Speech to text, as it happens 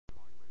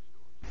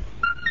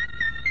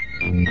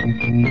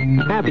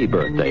Happy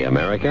birthday,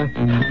 America.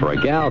 For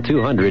a gal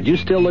 200, you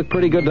still look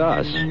pretty good to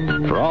us.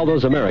 For all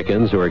those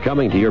Americans who are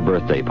coming to your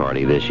birthday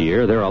party this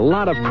year, there are a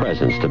lot of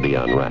presents to be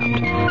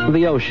unwrapped.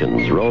 The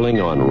oceans rolling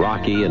on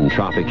rocky and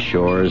tropic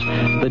shores,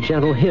 the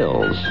gentle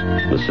hills,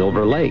 the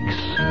silver lakes,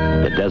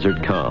 the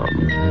desert calm,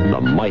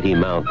 the mighty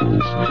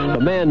mountains, the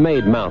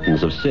man-made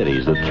mountains of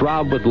cities that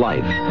throb with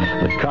life,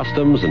 the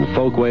customs and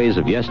folkways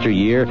of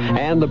yesteryear,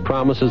 and the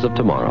promises of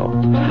tomorrow.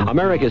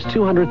 America's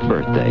 200th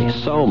birthday,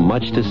 so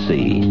much to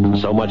see,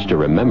 so much to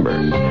remember,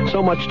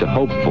 so much to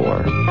hope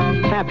for.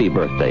 Happy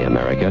birthday,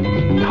 America.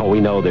 Oh, we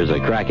know there's a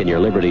crack in your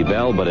Liberty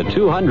Bell, but at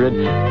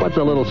 200, what's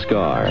a little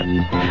scar?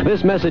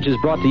 This message is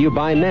brought to you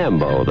by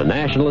NAMBO, the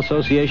National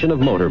Association of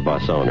Motor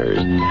Bus Owners.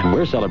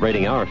 We're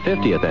celebrating our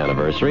 50th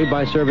anniversary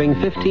by serving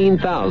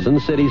 15,000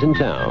 cities and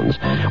towns.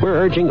 We're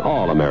urging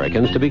all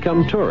Americans to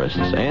become tourists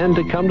and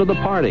to come to the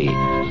party.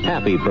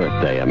 Happy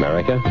birthday,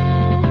 America.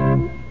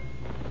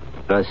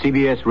 The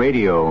CBS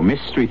Radio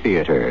Mystery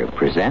Theater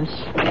presents...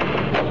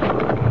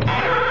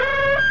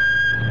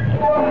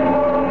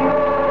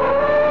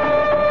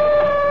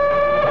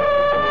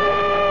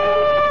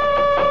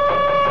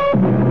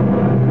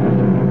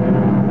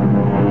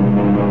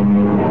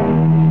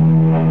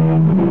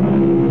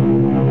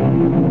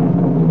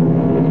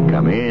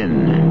 Come in.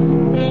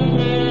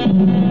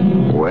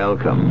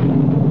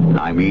 Welcome.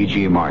 I'm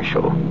E.G.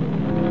 Marshall.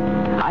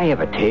 I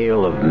have a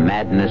tale of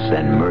madness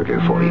and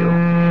murder for you.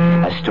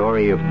 A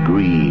story of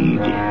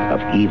greed,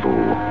 of evil,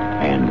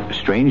 and,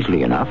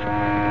 strangely enough,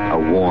 a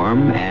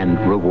warm and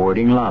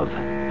rewarding love.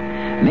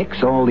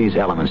 Mix all these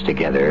elements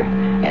together,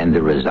 and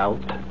the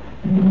result,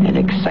 an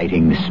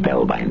exciting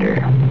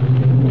spellbinder.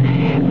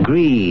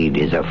 Greed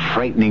is a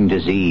frightening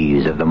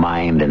disease of the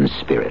mind and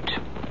spirit.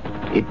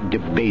 It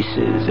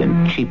debases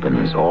and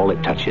cheapens all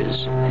it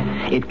touches.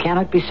 It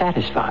cannot be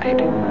satisfied.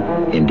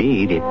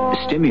 Indeed, it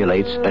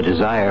stimulates a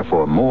desire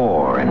for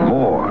more and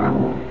more.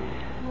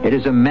 It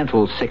is a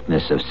mental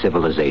sickness of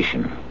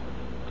civilization.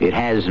 It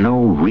has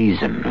no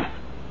reason.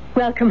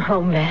 Welcome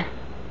home, Van.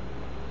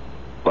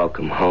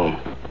 Welcome home.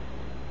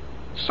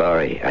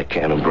 Sorry I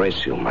can't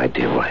embrace you, my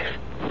dear wife.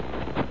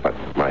 But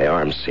my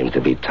arms seem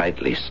to be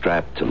tightly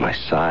strapped to my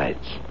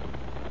sides.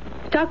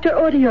 Doctor,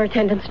 order your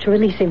attendants to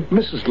release him.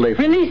 Mrs.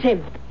 Layton. Release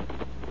him.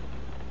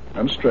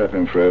 Unstrap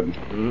him, Fred.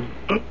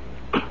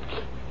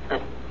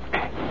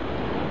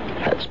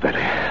 That's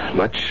better.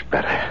 Much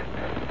better.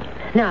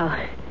 Now,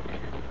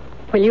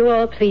 will you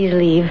all please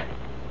leave?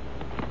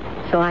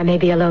 So I may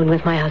be alone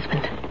with my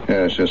husband.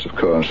 Yes, of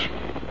course.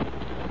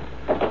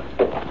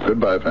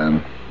 Goodbye,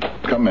 Van.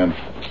 Come in.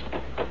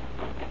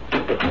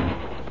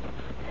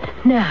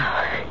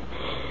 Now,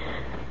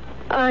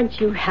 aren't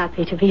you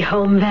happy to be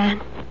home,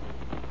 Van?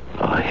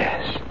 Oh,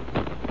 yes.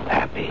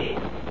 Happy.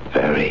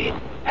 Very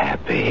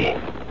happy.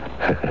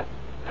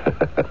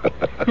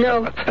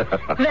 No.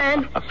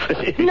 Van.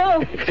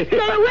 No. Stay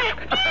away.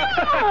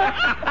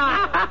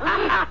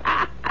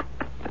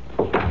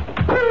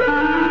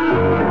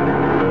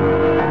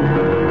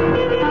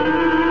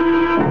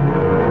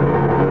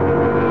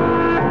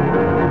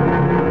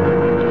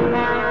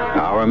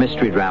 Our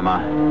mystery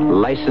drama,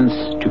 License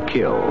to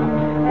Kill,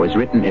 was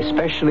written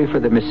especially for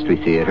the Mystery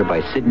Theater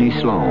by Sidney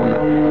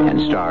Sloan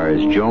and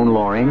stars Joan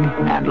Loring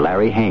and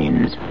Larry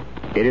Haynes.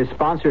 It is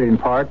sponsored in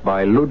part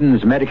by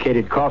Luden's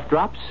Medicated Cough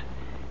Drops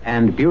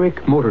and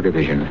Buick Motor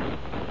Division.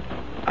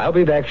 I'll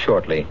be back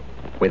shortly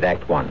with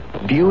Act One.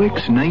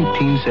 Buick's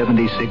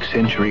 1976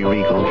 Century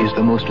Regal is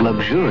the most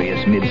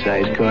luxurious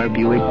mid-sized car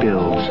Buick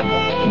builds.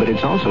 But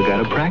it's also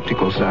got a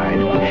practical side.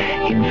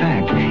 In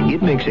fact,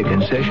 it makes a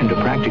concession to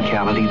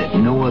practicality that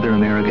no other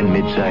American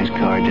mid-sized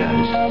car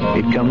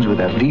does. It comes with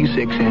a V6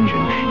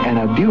 engine, and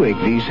a Buick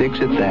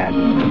V6 at that.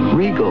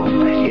 Regal,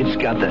 it's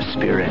got the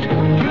spirit.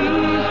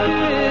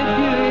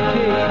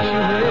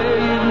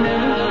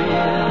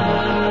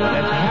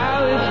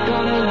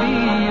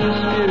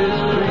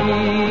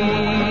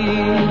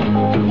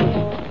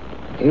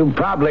 You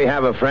probably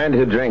have a friend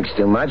who drinks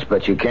too much,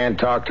 but you can't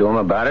talk to him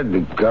about it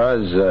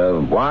because,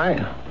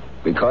 why?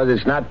 Because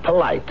it's not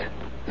polite.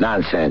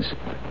 Nonsense.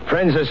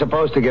 Friends are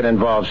supposed to get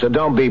involved, so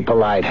don't be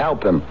polite.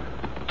 Help him.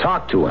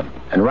 Talk to him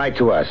and write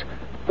to us.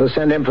 We'll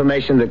send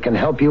information that can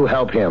help you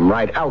help him.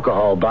 Write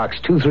Alcohol Box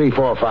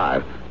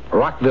 2345,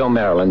 Rockville,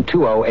 Maryland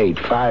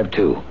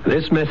 20852.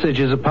 This message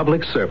is a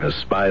public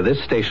service by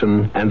this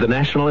station and the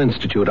National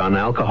Institute on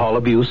Alcohol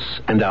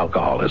Abuse and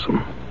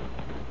Alcoholism.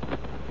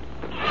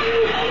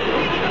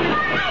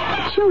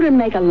 Children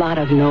make a lot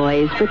of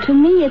noise, but to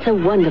me it's a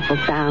wonderful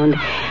sound.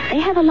 They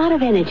have a lot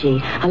of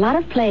energy, a lot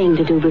of playing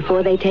to do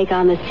before they take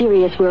on the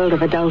serious world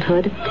of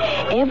adulthood.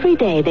 Every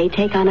day they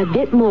take on a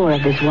bit more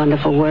of this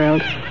wonderful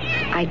world.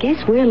 I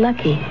guess we're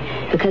lucky,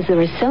 because there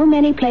are so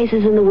many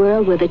places in the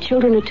world where the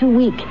children are too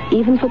weak,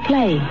 even for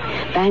play.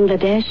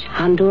 Bangladesh,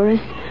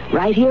 Honduras,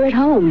 right here at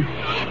home.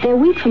 They're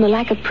weak from the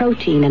lack of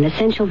protein and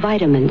essential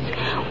vitamins,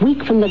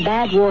 weak from the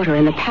bad water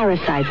and the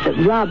parasites that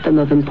rob them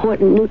of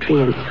important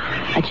nutrients.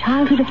 A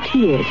childhood of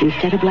tears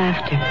instead of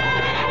laughter.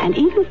 And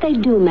even if they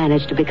do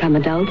manage to become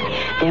adults,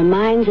 their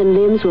minds and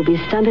limbs will be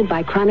stunted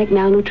by chronic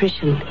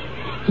malnutrition.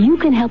 You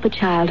can help a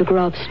child to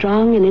grow up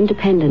strong and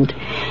independent,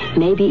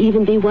 maybe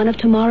even be one of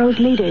tomorrow's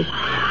leaders.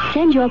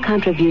 Send your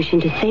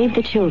contribution to Save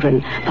the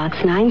Children, Box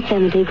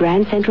 970,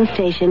 Grand Central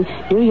Station,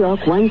 New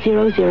York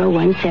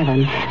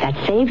 10017.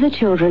 That's Save the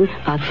Children,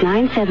 Box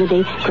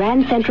 970,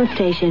 Grand Central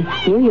Station,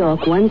 New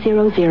York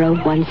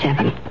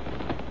 10017.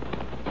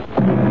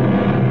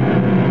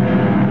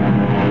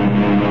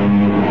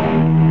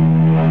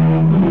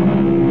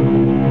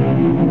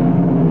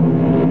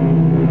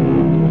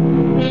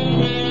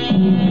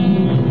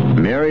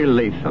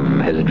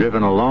 Has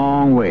driven a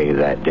long way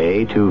that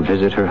day to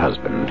visit her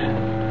husband.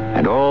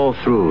 And all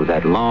through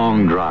that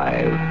long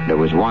drive, there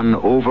was one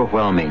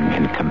overwhelming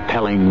and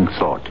compelling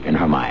thought in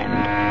her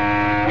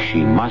mind.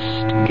 She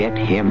must get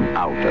him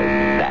out of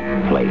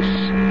that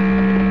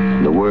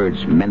place. The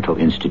words mental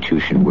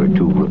institution were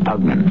too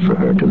repugnant for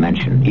her to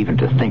mention, even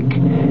to think.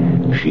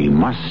 She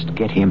must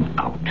get him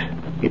out.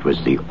 It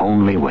was the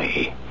only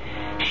way.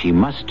 She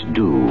must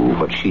do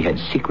what she had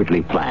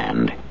secretly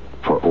planned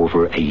for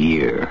over a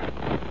year.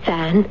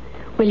 Van,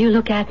 will you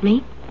look at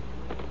me?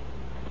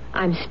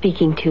 I'm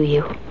speaking to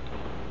you.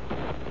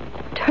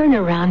 Turn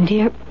around,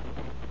 dear.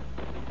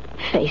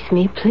 Face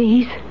me,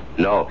 please.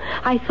 No.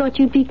 I thought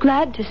you'd be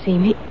glad to see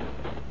me.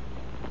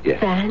 Yes.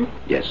 Van?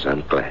 Yes,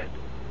 I'm glad.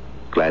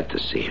 Glad to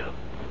see you.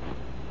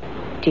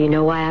 Do you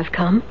know why I've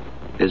come?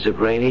 Is it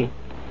rainy?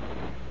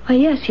 Oh,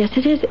 yes,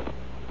 it is.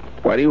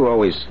 Why do you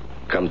always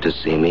come to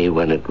see me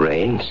when it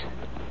rains?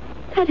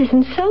 That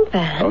isn't so,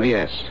 Van. Oh,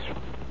 yes.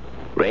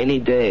 Rainy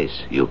days,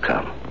 you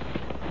come.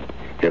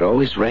 It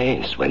always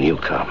rains when you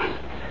come.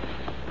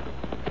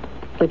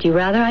 Would you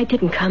rather I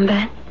didn't come,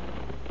 Van?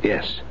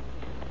 Yes.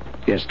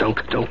 Yes, don't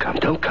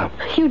come.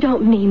 You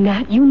don't mean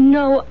that. You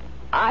know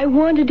I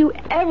want to do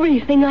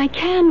everything I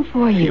can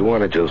for you. You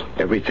want to do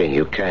everything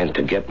you can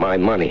to get my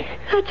money.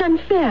 That's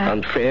unfair.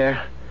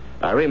 Unfair?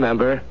 I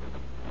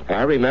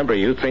remember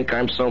you think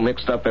I'm so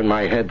mixed up in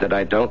my head that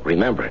I don't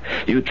remember.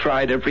 You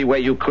tried every way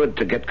you could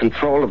to get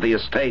control of the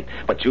estate,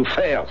 but you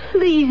failed.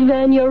 Please,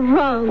 Van, you're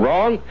wrong.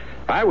 Wrong?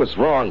 I was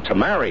wrong to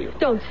marry you.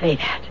 Don't say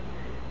that.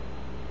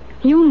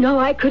 You know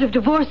I could have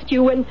divorced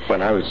you when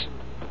I was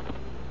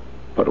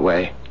put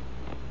away.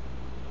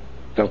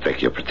 Don't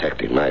think you're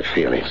protecting my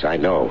feelings. I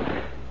know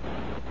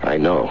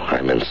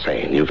I'm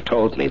insane. You've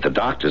told me. The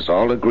doctors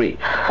all agree.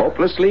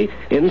 Hopelessly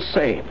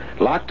insane.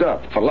 Locked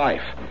up for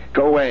life.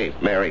 Go away,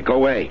 Mary. Go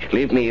away.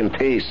 Leave me in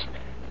peace.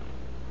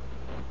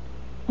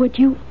 Would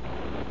you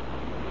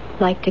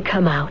like to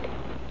come out?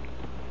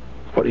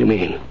 What do you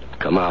mean,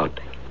 come out?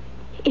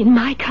 In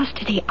my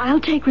custody. I'll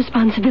take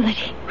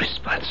responsibility.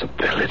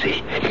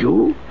 Responsibility?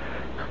 You?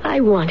 I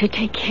want to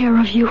take care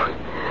of you.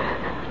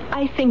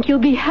 I think you'll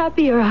be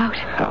happier out.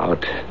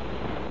 Out?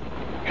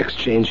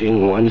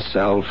 Exchanging one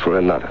cell for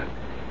another.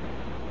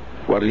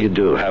 What'll you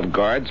do? Have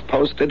guards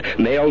posted?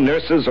 Male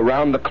nurses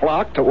around the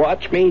clock to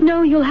watch me?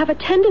 No, you'll have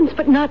attendants,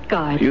 but not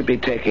guards. You'd be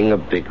taking a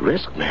big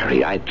risk,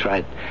 Mary. I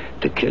tried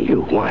to kill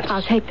you once.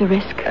 I'll take the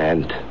risk.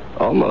 And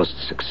almost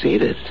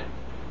succeeded.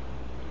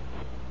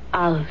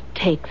 I'll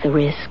take the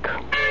risk.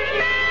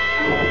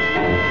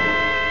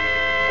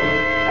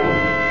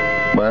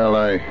 Well,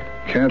 I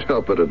can't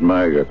help but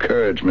admire your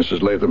courage,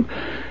 Mrs. Latham.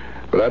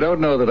 But I don't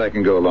know that I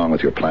can go along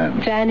with your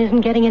plans. Van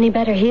isn't getting any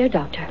better here,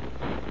 Doctor.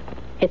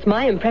 It's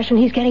my impression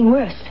he's getting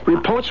worse.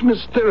 Reports from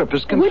his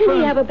therapist confirm... Wouldn't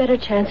he have a better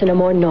chance in a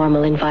more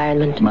normal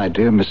environment? My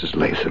dear Mrs.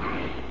 Latham,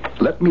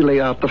 let me lay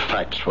out the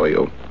facts for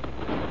you.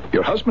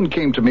 Your husband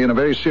came to me in a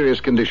very serious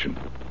condition.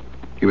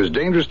 He was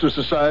dangerous to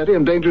society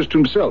and dangerous to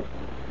himself.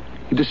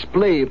 He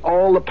displayed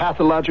all the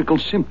pathological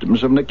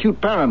symptoms of an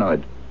acute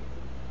paranoid.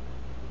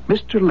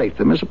 Mr.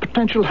 Latham is a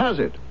potential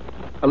hazard,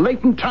 a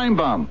latent time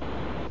bomb.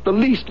 The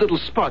least little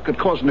spark could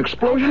cause an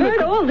explosion. I've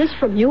heard all this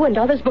from you and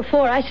others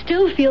before. I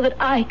still feel that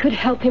I could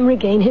help him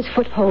regain his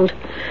foothold.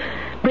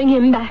 Bring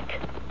him back.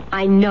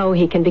 I know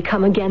he can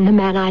become again the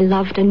man I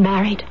loved and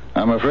married.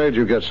 I'm afraid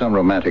you've got some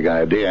romantic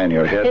idea in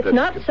your head. It's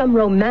not some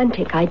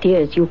romantic idea,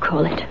 as you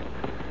call it.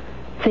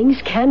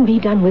 Things can be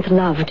done with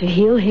love to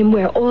heal him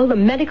where all the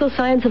medical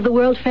science of the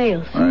world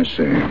fails. I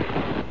see.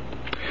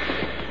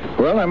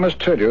 Well, I must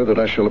tell you that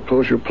I shall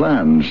oppose your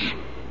plans.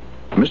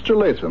 Mr.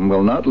 Latham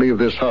will not leave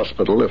this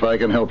hospital if I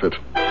can help it.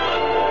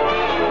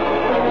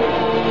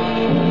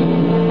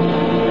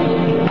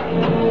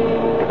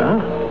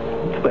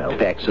 Well,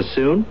 back so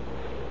soon?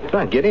 Come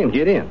on, get in.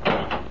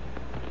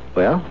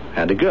 Well,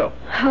 how'd it go?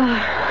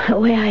 The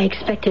way I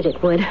expected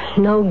it would.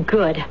 No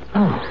good.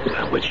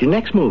 Oh, what's your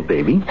next move,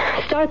 baby?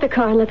 Start the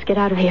car and let's get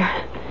out of here.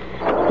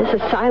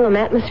 This asylum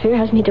atmosphere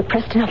has me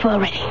depressed enough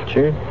already.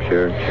 Sure.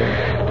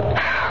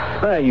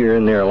 Well, you're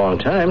in there a long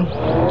time.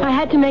 I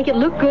had to make it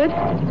look good.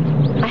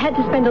 I had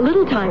to spend a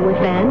little time with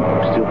Van.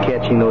 Still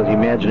catching those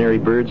imaginary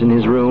birds in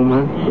his room,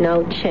 huh?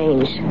 No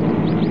change.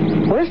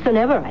 Worse than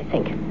ever, I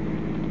think.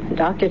 The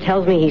doctor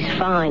tells me he's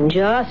fine,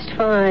 just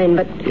fine,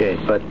 but... Yeah,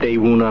 but they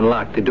won't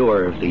unlock the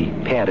door of the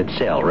padded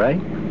cell,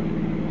 right?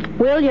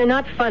 Will, you're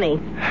not funny.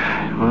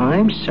 Well,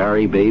 I'm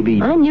sorry,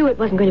 baby. I knew it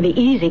wasn't going to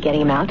be easy getting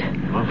him out.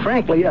 Well,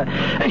 frankly,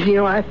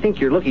 I think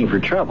you're looking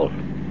for trouble.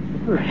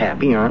 We're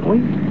happy, aren't we?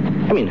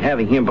 I mean,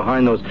 having him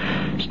behind those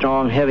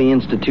strong, heavy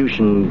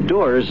institution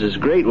doors is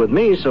great with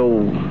me, so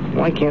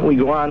why can't we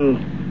go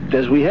on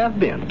as we have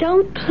been?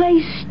 Don't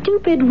play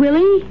stupid,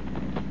 Willie.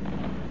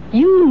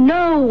 You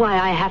know why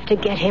I have to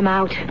get him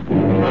out.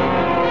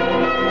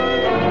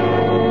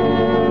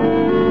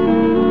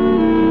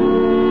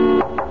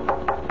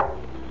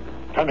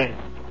 Come in.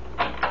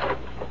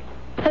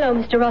 Hello,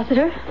 Mr.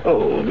 Rossiter.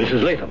 Oh,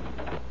 Mrs. Latham.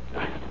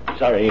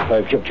 Sorry if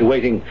I've kept you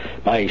waiting.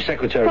 My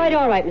secretary... Quite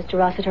all right, Mr.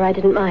 Rossiter. I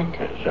didn't mind.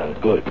 Yes,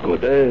 good.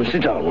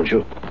 Sit down, won't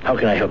you? How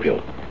can I help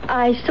you?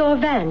 I saw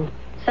Van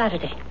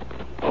Saturday.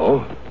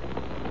 Oh?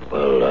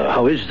 Well,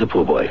 how is the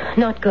poor boy?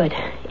 Not good.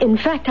 In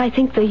fact, I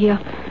think the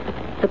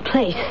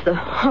place, the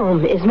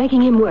home, is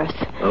making him worse.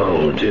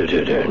 Oh, dear.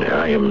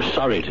 I am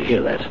sorry to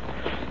hear that.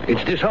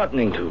 It's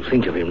disheartening to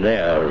think of him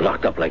there,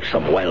 locked up like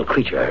some wild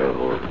creature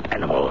or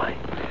animal.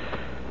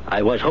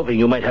 I was hoping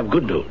you might have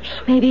good news.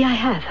 Maybe I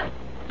have.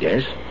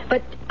 Yes?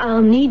 But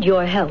I'll need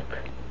your help.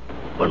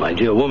 Well, my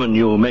dear woman,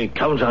 you may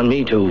count on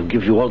me to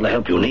give you all the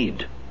help you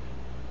need.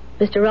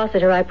 Mr.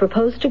 Rossiter, I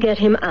propose to get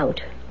him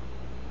out.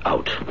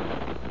 Out?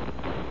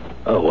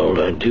 Oh,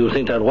 well, do you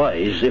think that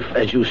wise, if,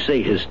 as you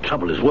say, his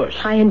trouble is worse?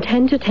 I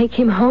intend to take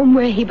him home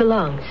where he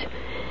belongs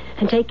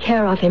and take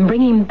care of him,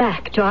 bring him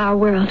back to our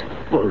world.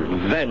 Well,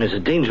 Van is a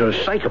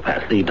dangerous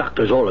psychopath. The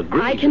doctors all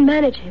agree. I can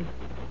manage him.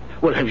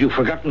 Well, have you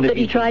forgotten that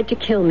he tried to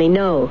kill me?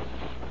 No.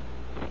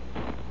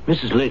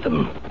 Mrs.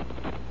 Latham,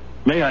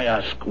 may I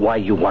ask why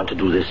you want to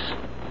do this?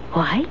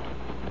 Why?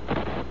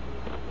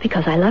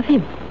 Because I love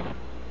him.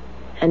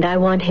 And I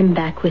want him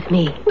back with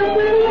me.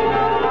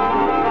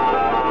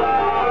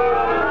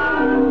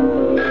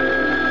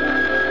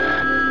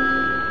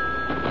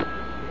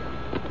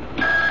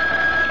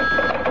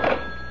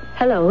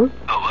 Hello?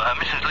 Oh,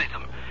 Mrs.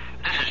 Latham,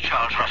 this is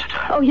Charles Rossiter.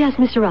 Oh, yes,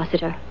 Mr.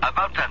 Rossiter.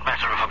 About that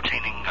matter of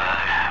obtaining,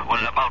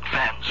 about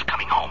Van's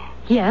coming home.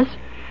 Yes?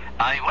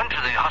 I went to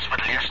the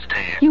hospital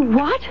yesterday. You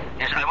what?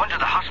 Yes, I went to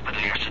the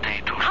hospital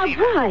yesterday to see...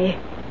 Why?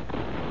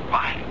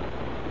 Why?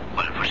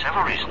 Well, for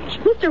several reasons.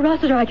 Mr.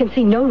 Rossiter, I can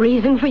see no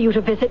reason for you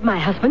to visit my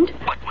husband.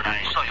 But when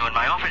I saw you in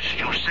my office,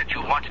 you said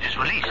you wanted his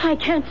release. I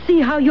can't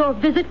see how your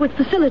visit would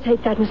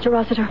facilitate that, Mr.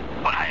 Rossiter.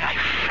 Well,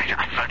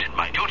 I felt it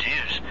my duty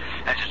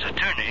as his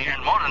attorney,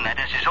 and more than that,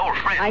 as his old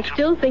friend. I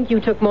still think you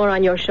took more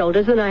on your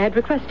shoulders than I had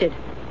requested.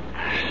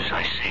 Yes,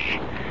 I see.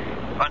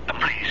 But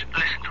please,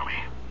 listen to me.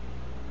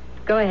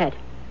 Go ahead.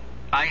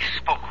 I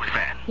spoke with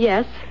Van.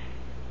 Yes?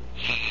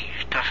 He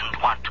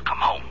doesn't want to come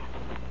home.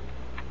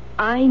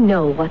 I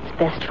know what's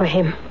best for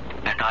him.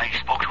 And I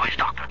spoke to his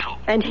doctor, too.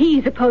 And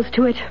he's opposed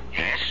to it?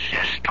 Yes,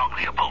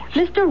 strongly opposed.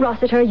 Mr.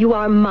 Rossiter, you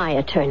are my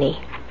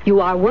attorney.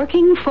 You are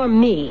working for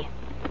me.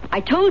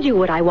 I told you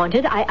what I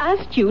wanted. I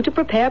asked you to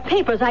prepare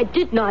papers. I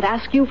did not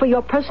ask you for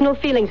your personal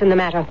feelings in the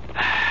matter.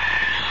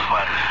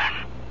 Well,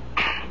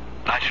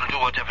 I shall do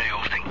whatever you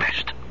think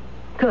best.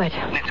 Good.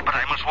 But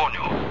I must warn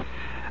you.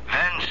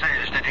 Van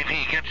says that if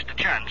he gets the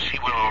chance, he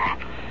will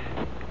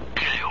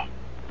kill you.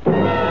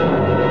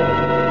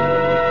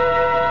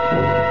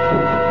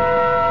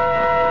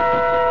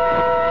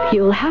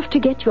 You'll have to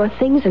get your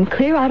things and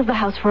clear out of the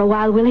house for a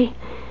while, Willie.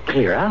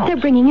 Clear out? They're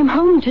bringing him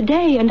home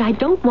today, and I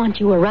don't want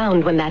you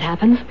around when that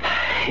happens.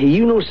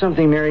 You know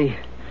something, Mary?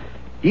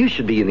 You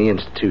should be in the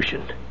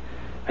institution.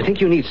 I think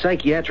you need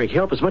psychiatric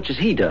help as much as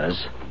he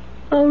does.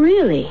 Oh,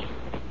 really?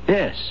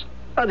 Yes.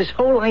 Oh, this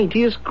whole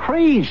idea's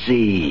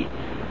crazy.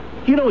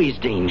 You know he's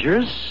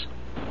dangerous.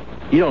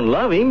 You don't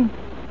love him.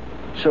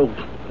 So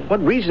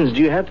what reasons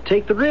do you have to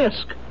take the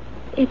risk?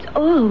 It's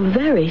all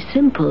very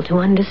simple to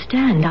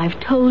understand. I've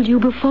told you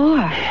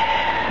before.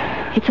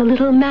 It's a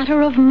little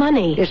matter of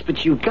money. Yes,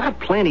 but you've got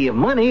plenty of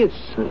money.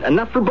 It's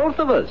enough for both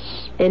of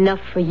us.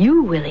 Enough for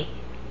you, Willie.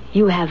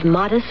 You have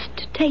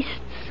modest tastes,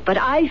 but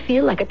I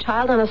feel like a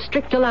child on a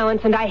strict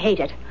allowance, and I hate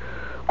it.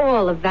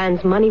 All of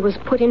Van's money was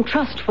put in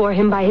trust for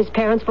him by his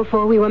parents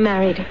before we were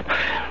married.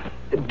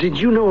 Did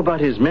you know about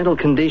his mental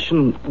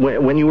condition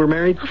when you were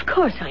married? Of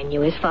course I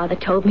knew. His father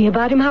told me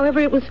about him. However,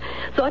 it was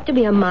thought to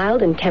be a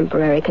mild and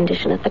temporary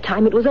condition at the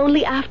time. It was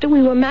only after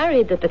we were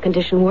married that the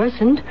condition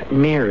worsened.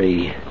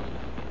 Mary,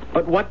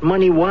 but what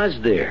money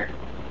was there?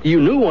 You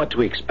knew what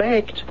to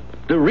expect.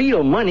 The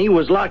real money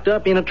was locked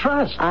up in a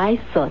trust. I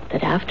thought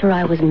that after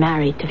I was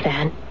married to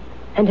Van,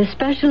 and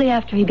especially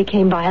after he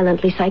became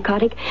violently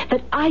psychotic,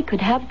 that I could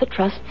have the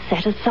trust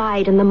set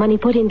aside and the money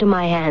put into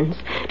my hands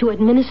to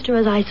administer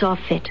as I saw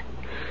fit.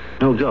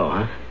 No go,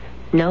 huh?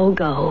 No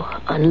go,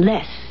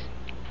 unless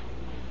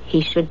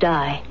he should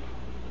die.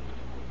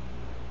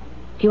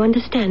 Do you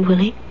understand,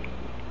 Willie?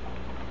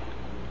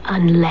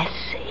 Unless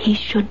he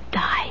should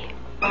die.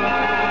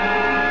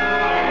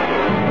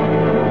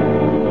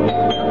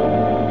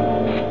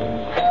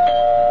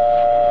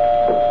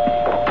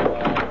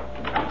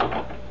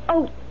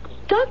 Oh,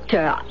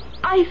 Doctor,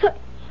 I thought...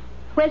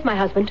 Where's my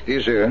husband?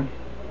 He's here,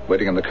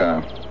 waiting in the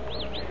car.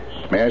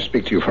 May I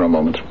speak to you for a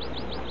moment?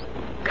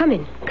 Come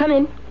in, come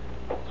in.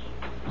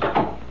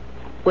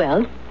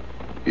 Well?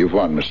 You've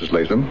won, Mrs.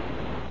 Latham.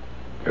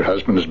 Your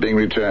husband is being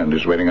returned.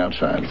 He's waiting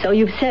outside. So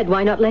you've said,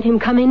 why not let him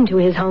come into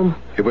his home?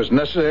 It was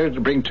necessary to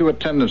bring 2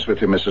 attendants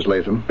with you, Mrs.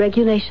 Latham.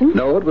 Regulations?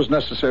 No, it was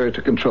necessary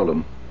to control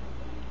him.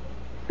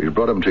 We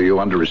brought him to you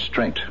under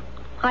restraint.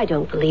 I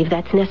don't believe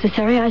that's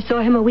necessary. I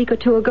saw him a week or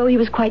 2 ago. He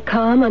was quite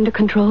calm, under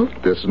control.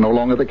 This is no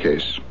longer the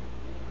case.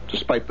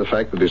 Despite the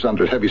fact that he's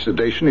under heavy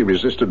sedation, he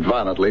resisted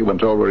violently when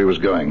told where he was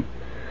going.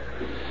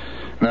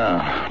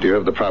 Now, do you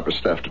have the proper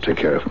staff to take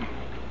care of him?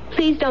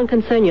 Please don't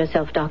concern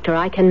yourself, Doctor.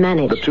 I can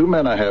manage. The 2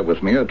 men I have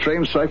with me are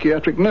trained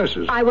psychiatric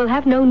nurses. I will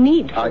have no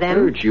need for them. I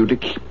urge you to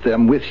keep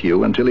them with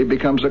you until he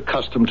becomes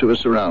accustomed to his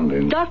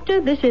surroundings. Doctor,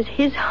 this is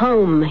his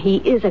home. He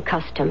is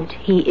accustomed.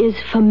 He is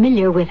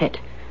familiar with it.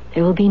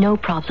 There will be no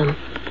problem.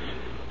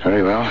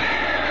 Very well.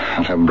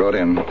 I'll have him brought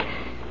in.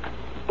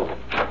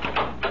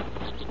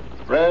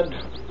 Fred,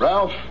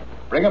 Ralph,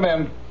 bring him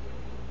in.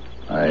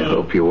 I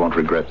hope you won't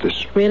regret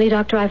this. Really,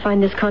 Doctor, I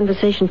find this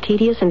conversation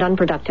tedious and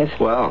unproductive.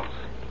 Well,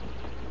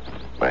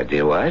 my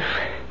dear wife,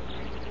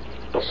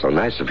 so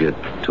nice of you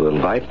to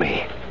invite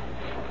me.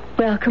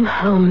 Welcome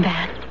home,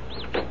 Van.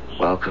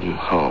 Welcome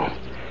home.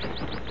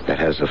 That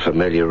has a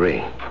familiar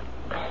ring.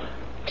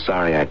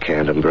 Sorry I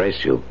can't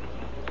embrace you,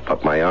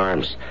 but my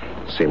arms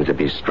seem to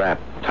be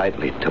strapped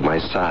tightly to my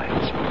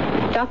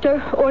sides.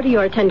 Doctor, order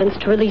your attendants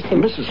to release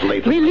him. Mrs.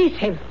 Latham. Release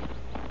him.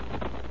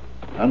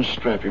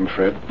 Unstrap him,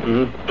 Fred.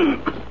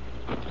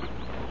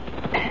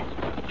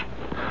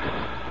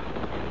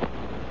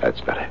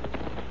 That's better.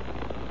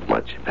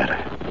 Much better.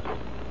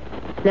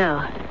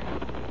 Now,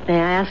 may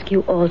I ask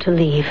you all to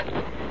leave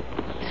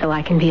so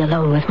I can be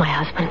alone with my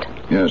husband?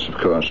 Yes, of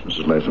course,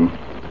 Mrs. Latham.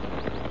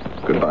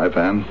 Goodbye,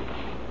 Van.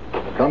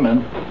 Come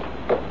in.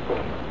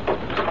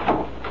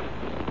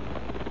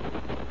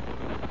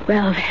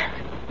 Well, Van,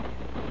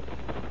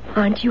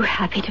 aren't you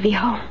happy to be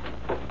home?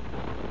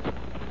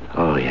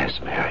 Oh, yes,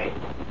 Mary.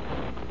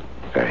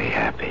 Very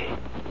happy.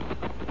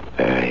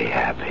 Very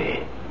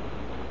happy.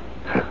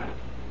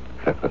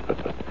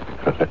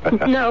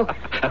 No.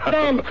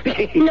 Van,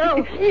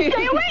 no.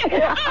 Stay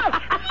away!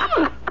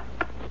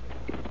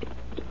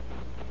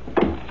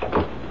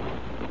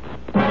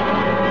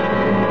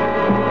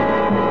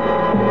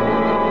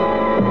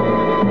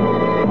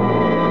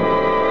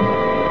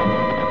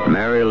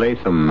 Mary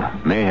Latham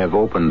may have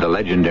opened the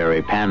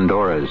legendary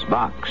Pandora's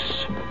box.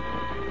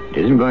 It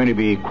isn't going to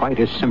be quite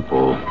as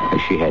simple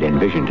as she had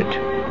envisioned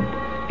it.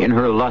 In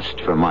her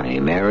lust for money,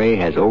 Mary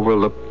has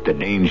overlooked the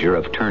danger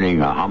of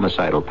turning a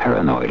homicidal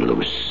paranoid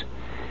loose.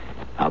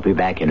 I'll be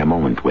back in a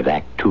moment with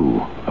Act 2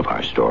 of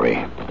our story.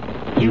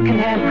 You can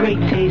have great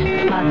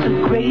taste, lots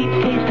of great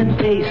taste and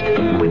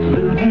taste with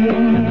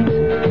Luden's.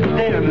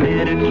 They're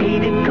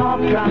medicated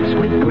cough drops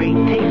with great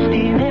taste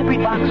in every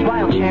box.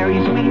 Wild cherry,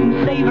 sweet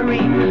and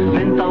savory,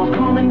 menthol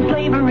cool and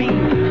flavory.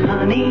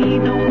 Honey,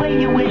 the way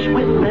you wish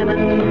with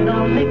lemon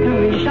or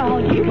licorice. Oh,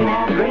 you can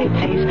have great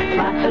taste,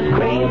 lots of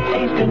great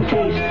taste and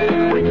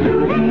taste with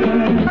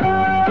Luden's.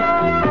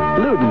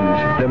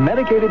 Luden's, the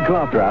medicated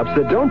cough drops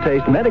that don't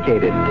taste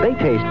medicated. They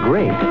taste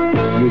great.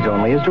 Use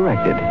only as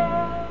directed.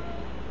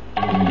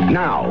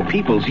 Now,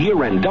 People's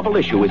year-end double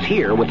issue is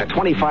here with the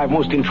 25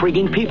 most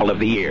intriguing people of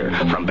the year.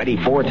 From Betty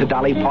Ford to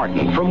Dolly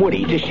Parton, from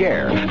Woody to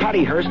Cher,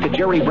 Patty Hearst to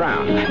Jerry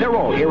Brown. They're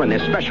all here in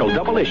this special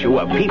double issue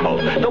of People,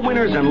 the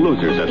winners and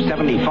losers of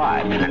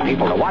 75, and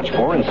people to watch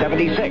for in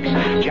 76.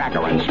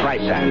 Jacqueline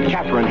Streisand,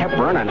 Katharine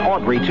Hepburn, and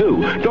Audrey,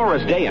 too.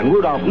 Doris Day and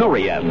Rudolph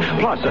Nureyev,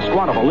 plus a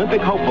squad of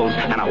Olympic hopefuls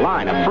and a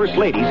line of first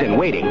ladies in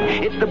waiting.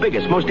 It's the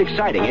biggest, most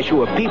exciting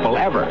issue of People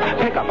ever.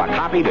 Pick up a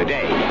copy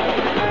today.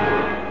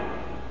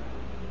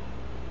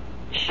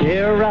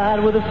 Share a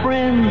ride with a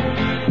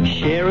friend.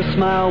 Share a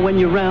smile when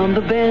you're round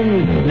the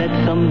bend. Let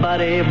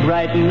somebody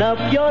brighten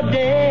up your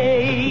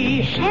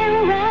day.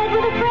 Share a ride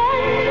with a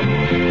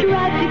friend.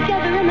 Drive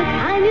together and the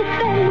time you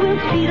spend will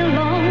speed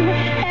along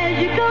as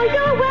you go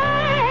your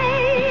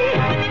way.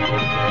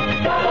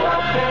 Double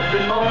up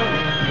every morning.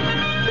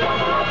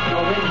 Double up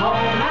going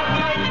home at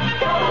night.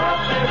 Double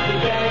up every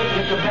day.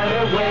 It's a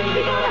better way.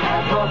 You're gonna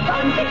have more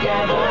fun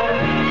together.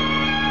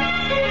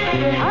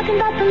 Talking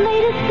about the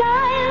latest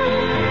style.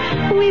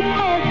 We've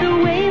passed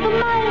away the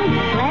miles.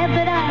 Glad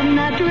that I'm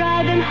not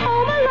driving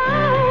home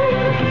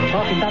alone.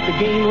 Talking about the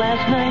game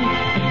last night.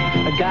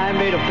 A guy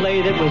made a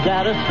play that was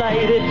out of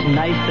sight. It's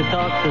nice to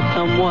talk to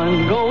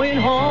someone going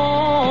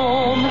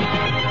home.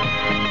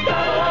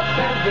 Double up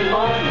every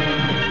morning.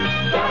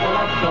 Double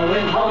up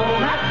going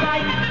home at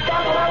night.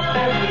 Double up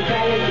every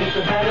day. It's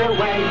a better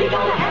way. You're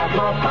gonna have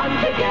more fun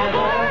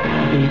together.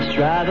 Each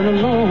driving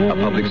alone. A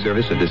public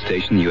service of this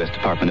station, the U.S.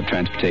 Department of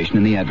Transportation,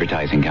 and the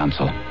Advertising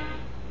Council.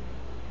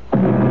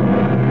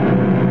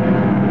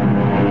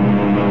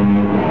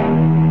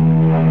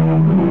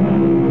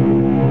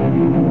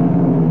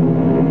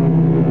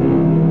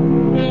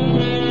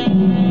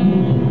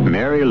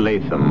 Mary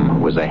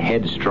Latham was a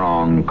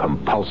headstrong,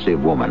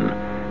 compulsive woman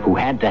who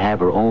had to have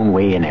her own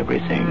way in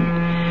everything.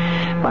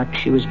 But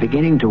she was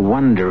beginning to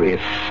wonder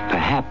if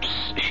perhaps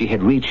she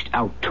had reached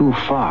out too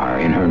far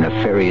in her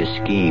nefarious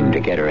scheme to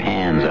get her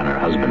hands on her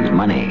husband's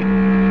money.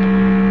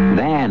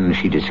 Van,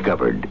 she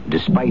discovered,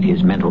 despite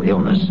his mental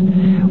illness,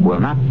 will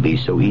not be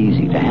so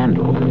easy to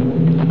handle.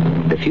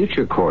 The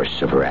future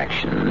course of her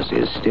actions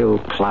is still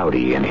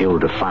cloudy and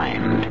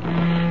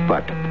ill-defined,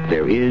 but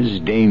there is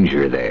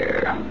danger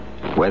there,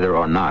 whether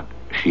or not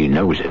she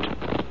knows it.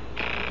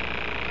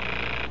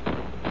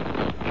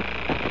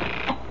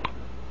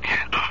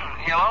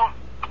 Hello?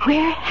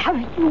 Where have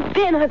you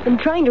been? I've been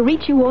trying to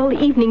reach you all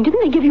evening.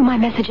 Didn't they give you my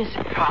messages?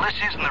 Well, this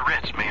isn't the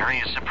Ritz, Mary.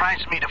 It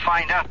surprised me to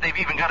find out they've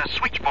even got a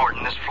switchboard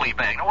in this flea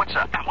bag. Now, what's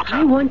up?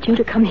 I want you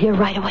to come here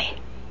right away.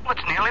 Well,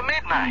 it's nearly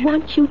midnight. I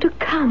want you to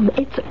come.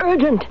 It's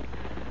urgent.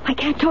 I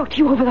can't talk to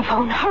you over the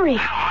phone. Hurry.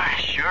 Oh,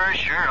 sure.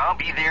 I'll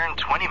be there in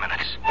 20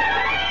 minutes.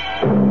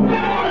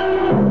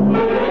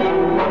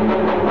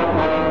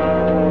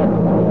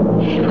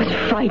 It was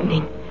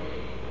frightening.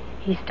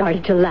 He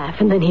started to laugh,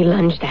 and then he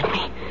lunged at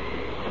me.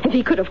 If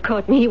he could have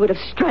caught me, he would have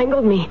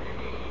strangled me.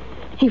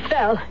 He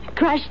fell,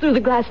 crashed through the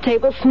glass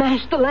table,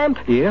 smashed the lamp.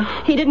 Yeah?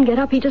 He didn't get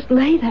up. He just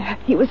lay there.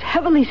 He was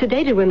heavily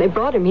sedated when they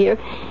brought him here.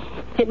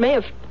 It may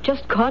have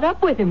just caught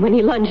up with him when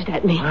he lunged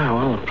at me. Wow,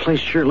 well, the place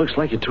sure looks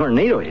like a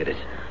tornado hit it.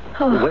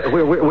 Oh.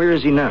 Where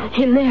is he now?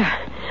 In there.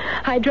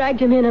 I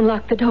dragged him in and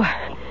locked the door.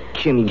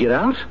 Can he get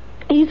out?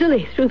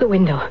 Easily, through the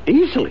window.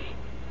 Easily?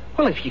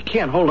 Well, if you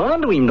can't hold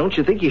on to him, don't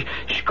you think you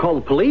should call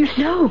the police?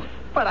 No.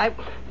 But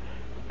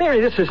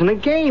Mary, this isn't a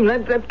game.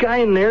 That guy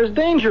in there is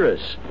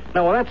dangerous.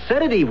 Now, when that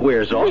sedative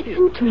wears off...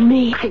 Listen to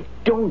me. I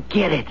don't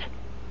get it.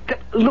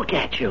 Look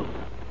at you.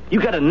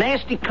 You got a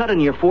nasty cut on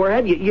your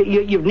forehead.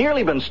 You've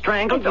nearly been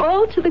strangled. It's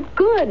all to the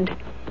good.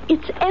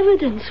 It's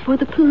evidence for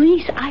the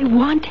police. I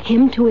want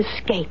him to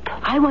escape.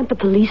 I want the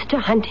police to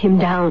hunt him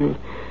down.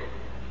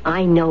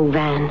 I know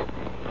Van.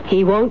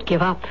 He won't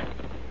give up.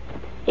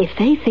 If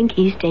they think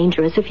he's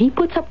dangerous, if he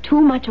puts up too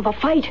much of a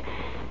fight,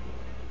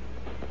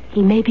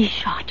 he may be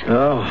shot.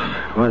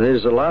 Oh, well,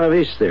 there's a lot of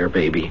ifs there,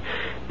 baby.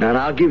 Now, and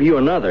I'll give you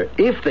another.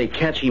 If they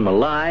catch him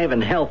alive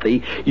and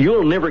healthy,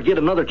 you'll never get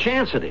another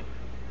chance at him.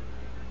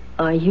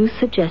 Are you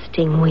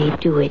suggesting we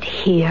do it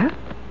here?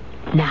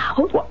 Now?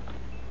 What?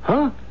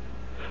 Huh?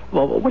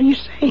 Well, what are you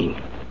saying?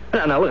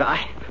 Now, look,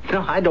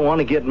 I don't want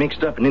to get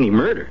mixed up in any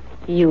murder.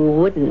 You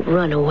wouldn't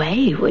run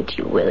away, would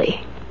you, Willie?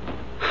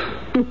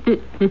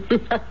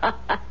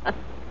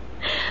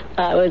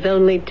 I was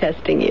only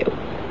testing you.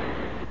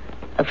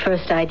 A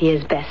first idea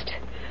is best.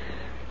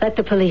 Let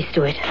the police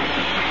do it.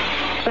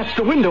 That's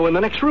the window in the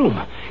next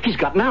room. He's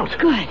gotten out.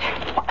 Good.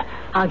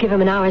 I'll give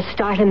him an hour's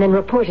start and then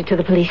report it to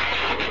the police.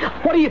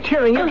 What are you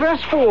tearing your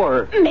dress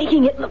for?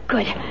 Making it look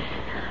good.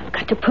 I've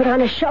got to put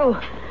on a show.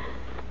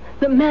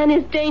 The man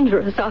is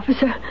dangerous,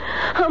 officer.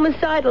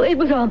 Homicidal. It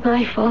was all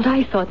my fault.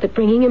 I thought that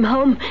bringing him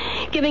home,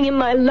 giving him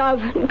my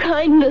love and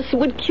kindness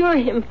would cure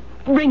him,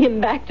 bring him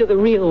back to the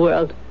real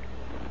world.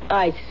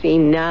 I see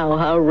now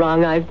how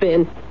wrong I've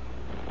been.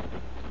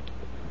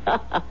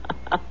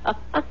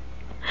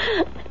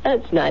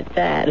 That's not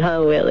bad,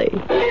 huh, Willie?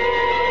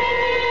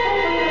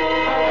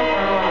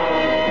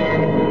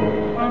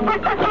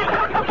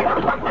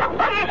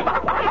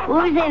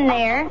 Who's in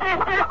there?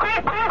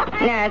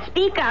 Now,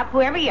 speak up,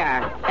 whoever you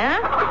are, huh?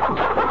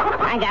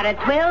 I got a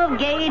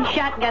 12-gauge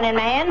shotgun in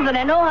my hands, and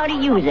I know how to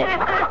use it.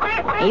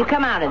 Now, you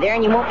come out of there,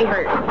 and you won't be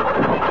hurt.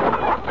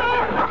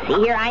 See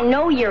here, I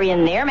know you're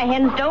in there. My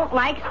hens don't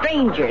like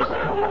strangers.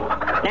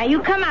 Now,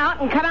 you come out,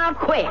 and come out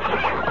quick.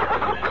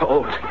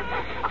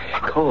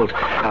 Cold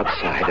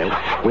outside.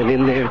 I went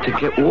in there to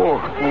get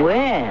warm.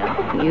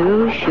 Well,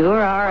 you sure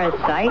are a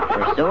sight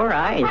for sore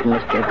eyes,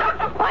 mister.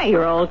 Why,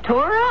 you're all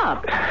tore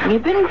up.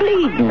 You've been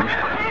bleeding.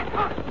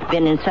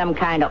 Been in some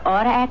kind of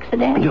auto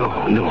accident?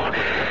 No.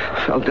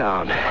 Fell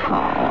down.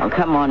 Oh,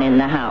 come on in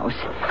the house.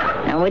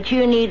 Now, what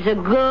you need's a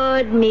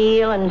good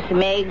meal and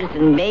some eggs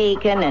and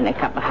bacon and a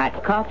cup of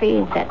hot coffee.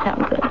 Does that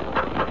sound good?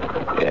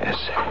 Yes.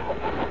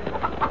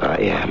 I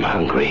am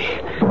hungry.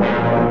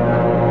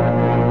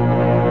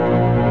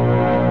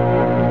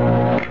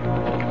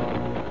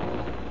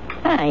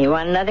 You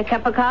want another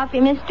cup of coffee,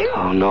 mister?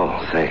 Oh,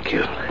 no, thank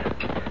you.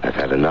 I've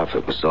had enough.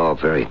 It was all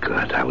very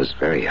good. I was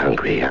very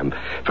hungry. I'm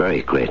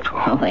very grateful.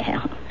 Oh,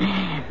 well,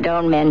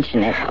 don't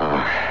mention it.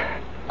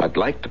 I'd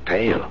like to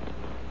pay you.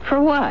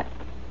 For what?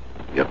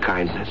 Your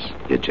kindness,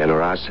 your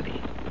generosity.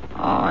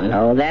 Oh,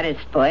 no, that'd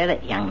spoil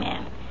it, young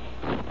man.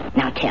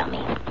 Now tell me,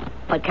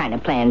 what kind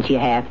of plans you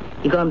have?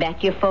 You going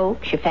back to your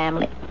folks, your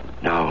family?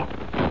 No.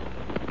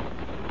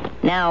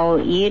 Now,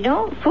 you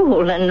don't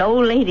fool an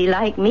old lady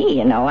like me,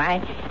 you know.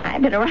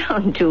 I've been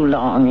around too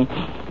long.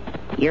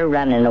 You're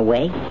running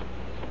away.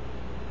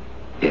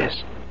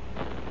 Yes.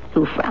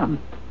 Who from?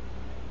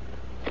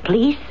 The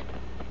police?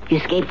 You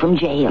escaped from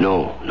jail?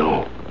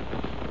 No.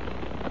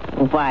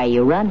 Well, why are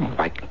you running?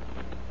 I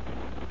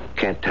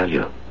can't tell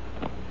you.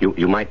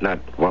 You might not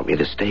want me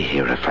to stay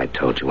here if I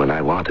told you, and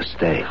I want to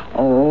stay.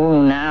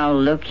 Oh, now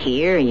look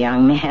here,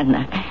 young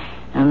man.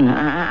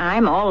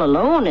 I'm all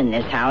alone in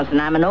this house,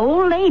 and I'm an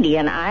old lady,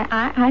 and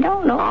I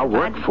don't know. I'll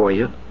work for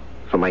you,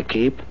 for my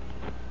keep.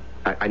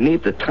 I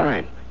need the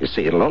time. You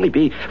see, it'll only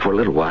be for a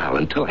little while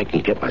until I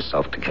can get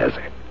myself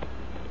together.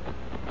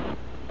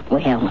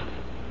 Well,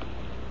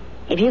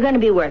 If you're going to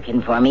be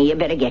working for me, you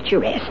better get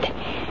your rest.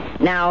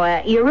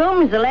 Now, your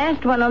room's the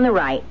last one on the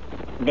right.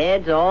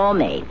 Bed's all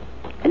made.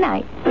 Good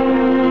night.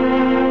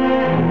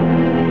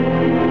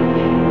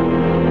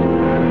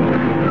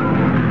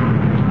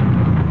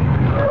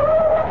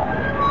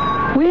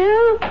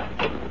 Will?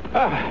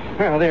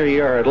 Well, there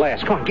you are at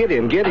last. Come on, get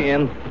in.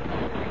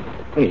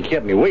 Well, you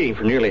kept me waiting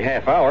for nearly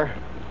half hour.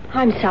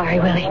 I'm sorry,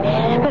 Willie,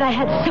 but I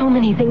had so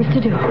many things to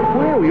do.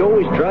 Why are we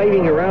always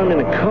driving around in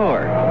a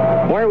car?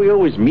 Why are we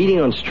always meeting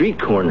on street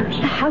corners?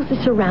 The house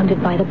is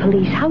surrounded by the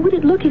police. How would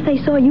it look if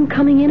they saw you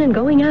coming in and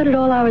going out at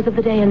all hours of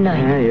the day and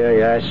night?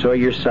 Yeah. I saw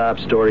your sob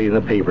story in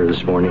the paper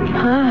this morning.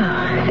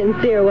 Ah,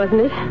 sincere,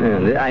 wasn't it?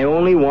 And I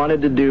only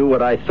wanted to do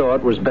what I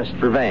thought was best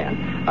for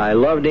Van. I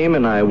loved him,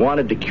 and I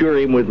wanted to cure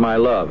him with my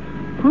love.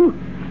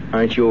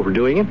 Aren't you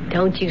overdoing it?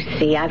 Don't you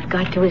see? I've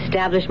got to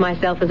establish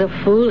myself as a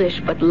foolish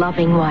but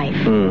loving wife.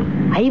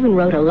 I even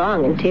wrote a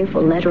long and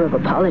tearful letter of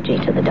apology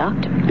to the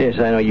doctor. Yes,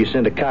 I know. You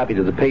sent a copy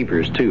to the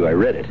papers, too. I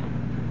read it.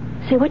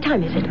 Say, what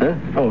time is it? Huh?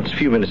 Oh, it's a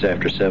few minutes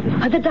after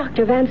 7. The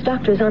doctor, Van's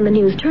doctor, is on the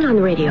news. Turn on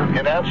the radio.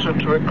 In answer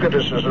to a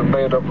criticism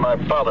made of my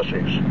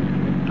policies,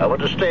 I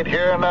want to state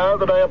here now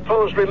that I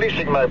oppose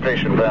releasing my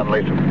patient, Van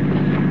Latham.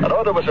 An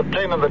order was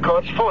obtained in the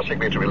courts forcing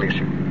me to release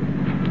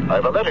him. I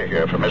have a letter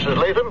here from Mrs.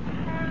 Latham,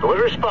 who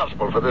is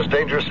responsible for this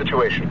dangerous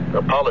situation,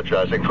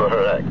 apologizing for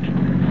her act.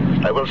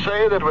 I will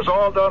say that it was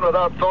all done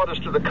without thought as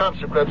to the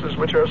consequences,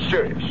 which are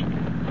serious.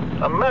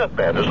 A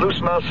madman is loose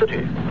in our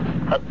city,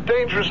 a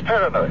dangerous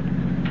paranoid.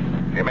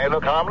 He may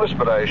look harmless,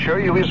 but I assure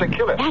you he's a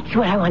killer. That's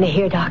what I want to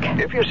hear, Doc.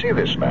 If you see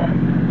this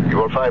man, you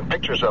will find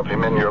pictures of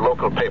him in your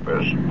local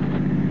papers.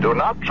 Do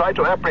not try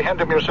to apprehend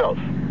him yourself.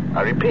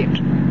 I repeat,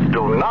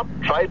 do not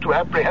try to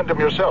apprehend him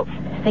yourself.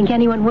 Think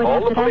anyone would Call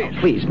after the police.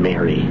 that? Please,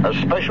 Mary. A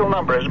special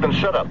number has been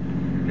set up.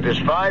 It is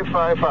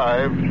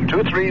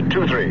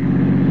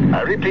 555-2323.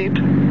 I repeat,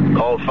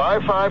 call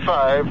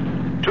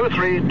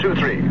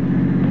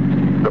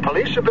 555-2323. The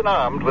police have been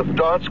armed with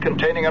darts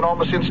containing an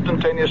almost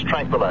instantaneous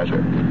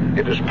tranquilizer.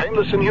 It is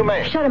painless and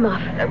humane. Shut him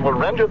off. And will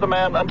render the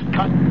man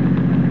uncut.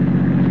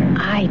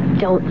 I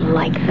don't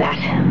like that.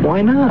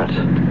 Why not?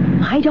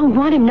 I don't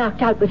want him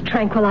knocked out with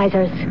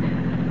tranquilizers.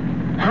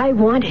 I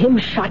want him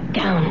shot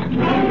down.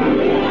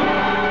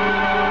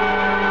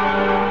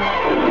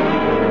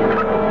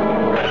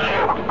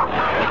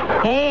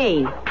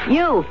 Hey,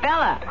 you,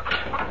 fella.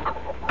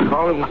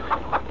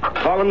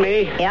 Calling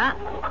me? Yeah?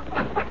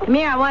 Come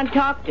here, I want to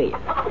talk to you.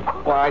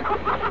 Well, I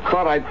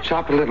thought I'd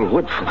chop a little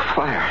wood for the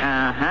fire.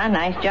 Uh-huh,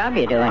 nice job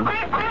you're doing.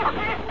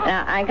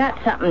 Now, I got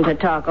something to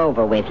talk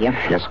over with you.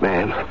 Yes,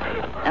 ma'am.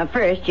 Now,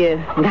 first, you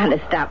got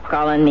to stop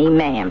calling me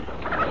ma'am.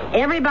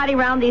 Everybody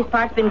around these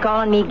parts been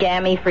calling me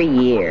Gammy for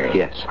years.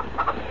 Yes.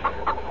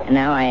 And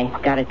now I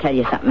got to tell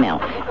you something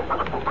else.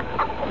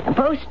 A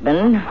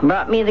postman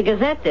brought me the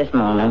Gazette this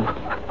morning.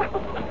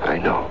 I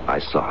know. I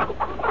saw it.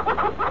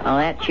 Well,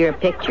 that's your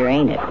picture,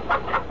 ain't it?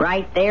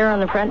 Right there on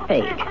the front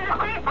page.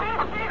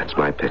 That's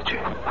my picture.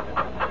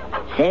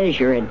 Says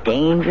you're a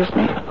dangerous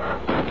man.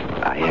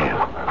 I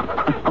am.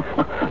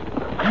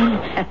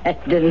 I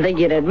didn't think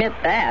you'd admit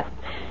that.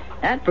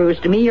 That proves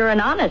to me you're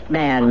an honest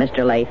man,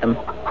 Mr. Latham.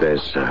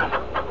 There's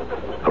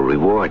a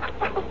reward.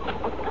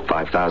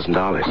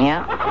 $5,000.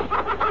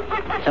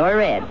 Yeah. So I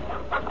read.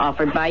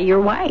 Offered by your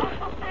wife.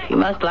 She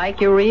must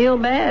like you real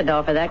bad to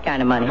offer that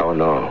kind of money. Oh,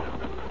 no.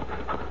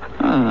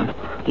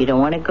 You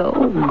don't want to go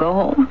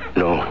home?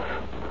 No.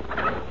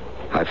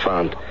 I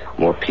found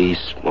more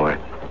peace, more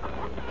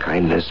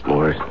kindness,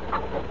 more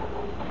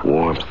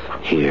warmth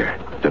here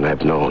than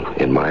I've known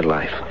in my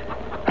life.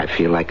 I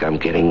feel like I'm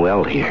getting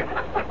well here.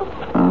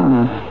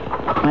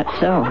 That's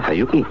so. Now,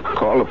 you can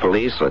call the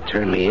police or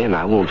turn me in.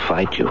 I won't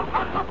fight you.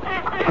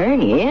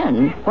 Turn you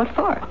in? What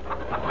for?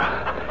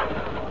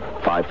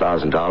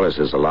 $5,000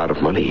 is a lot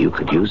of money. You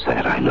could use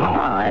that, I know.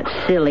 Oh, that's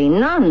silly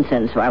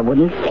nonsense. I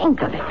wouldn't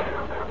think of it.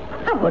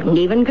 I wouldn't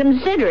even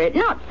consider it,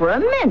 not for a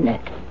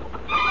minute.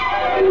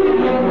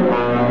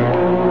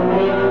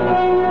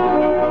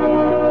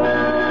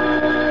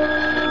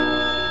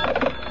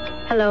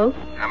 Hello?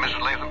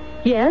 Mrs. Latham,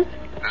 Yes?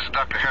 this is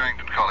Dr.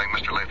 Harrington calling,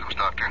 Mr. Latham's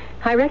doctor.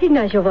 I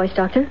recognize your voice,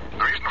 Doctor.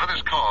 The reason for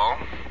this call,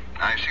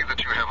 I see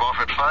that you have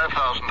offered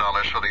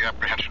 $5,000 for the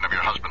apprehension of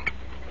your husband.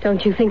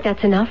 Don't you think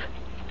that's enough?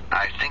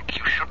 I think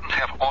you shouldn't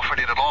have offered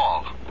it at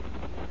all.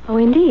 Oh,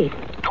 indeed.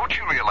 Don't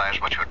you realize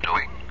what you're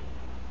doing?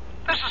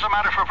 This is a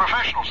matter for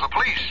professionals, the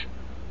police.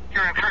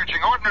 You're encouraging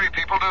ordinary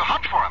people to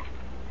hunt for him.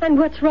 And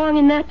what's wrong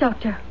in that,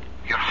 Doctor?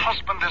 Your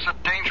husband is a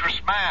dangerous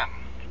man.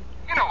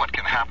 You know what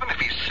can happen if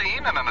he's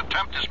seen and an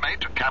attempt is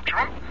made to capture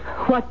him?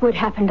 What would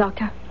happen,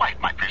 Doctor? Why, it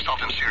might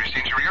result in serious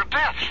injury or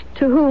death.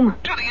 To whom?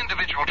 To the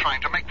individual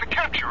trying to make the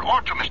capture,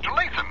 or to Mr.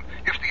 Latham,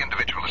 if the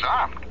individual is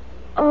armed.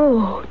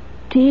 Oh,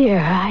 dear,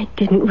 I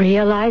didn't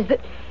realize that...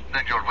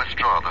 Then you'll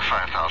withdraw the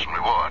 $5,000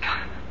 reward.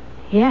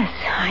 Yes,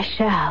 I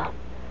shall.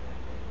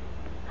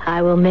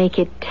 I will make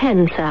it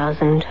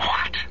 10,000.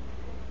 What?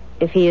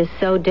 If he is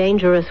so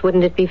dangerous,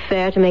 wouldn't it be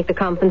fair to make the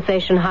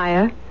compensation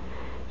higher?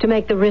 To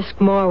make the risk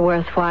more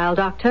worthwhile,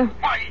 Doctor?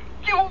 Why,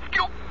 you...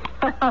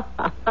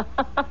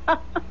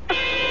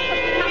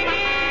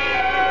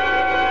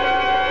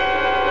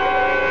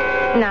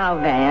 Now,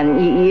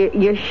 Van,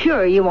 you're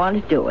sure you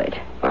want to do it?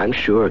 I'm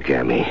sure,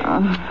 Gammy.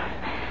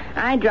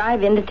 I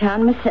drive into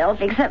town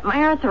myself, except my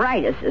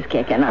arthritis is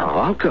kicking up. Oh,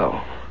 I'll go.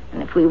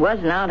 And if we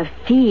wasn't out of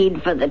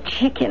feed for the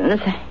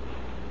chickens...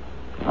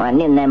 Oh,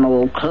 and in them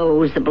old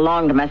clothes that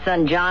belonged to my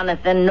son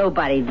Jonathan,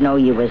 nobody'd know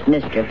you was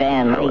Mr.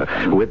 Van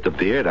Lathan. With the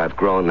beard I've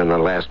grown in the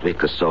last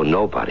week or so,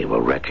 nobody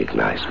will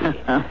recognize me.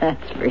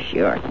 That's for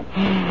sure.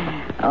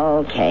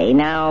 Okay,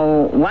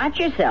 now watch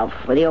yourself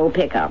with the old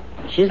pickup.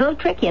 She's a little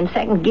tricky in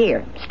second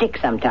gear.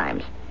 Sticks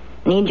sometimes.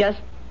 And you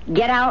just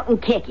get out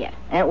and kick it.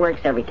 And it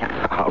works every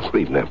time. I'll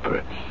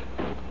remember.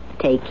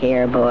 Take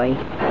care, boy.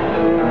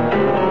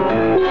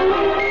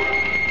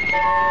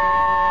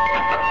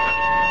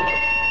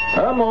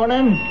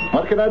 Morning.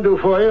 What can I do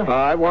for you?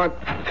 I want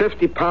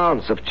 50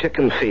 pounds of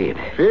chicken feed.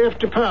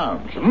 50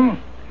 pounds.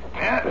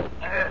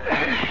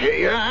 Here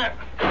you are.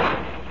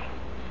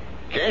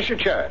 Cash or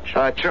charge?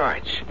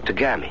 Charge. To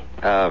Gammy.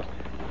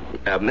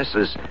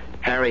 Mrs.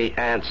 Harry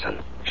Anson.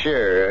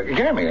 Sure.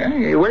 Gammy, huh?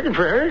 You working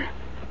for her?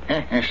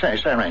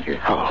 Stand right here.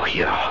 Oh,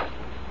 yeah.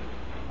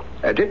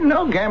 I didn't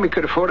know Gammy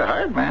could afford a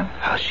hired man.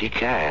 Oh, she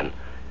can.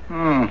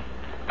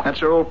 That's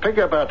her old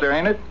pickup out there,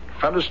 ain't it?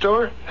 Front of the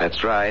store?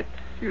 That's right.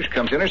 She just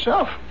comes in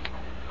herself.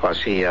 Well,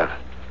 she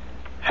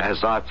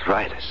has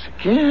arthritis.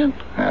 Yeah?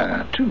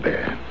 Too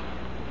bad.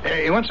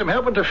 You want some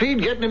help with the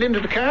feed, getting it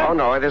into the car? Oh,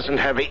 no, it isn't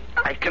heavy.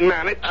 I can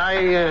manage.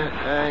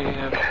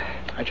 I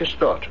just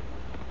thought.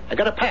 I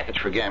got a package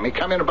for Gammy.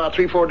 Come in about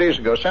 3-4 days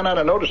ago. Sent out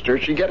a notice to her.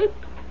 She get it?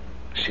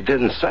 She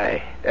didn't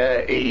say.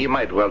 You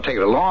might well take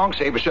it along,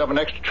 save yourself an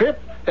extra trip.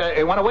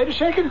 You want to wait a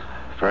second?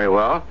 Very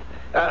well.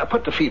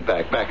 Put the feed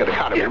back at the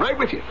counter. Yeah. Right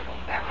with you.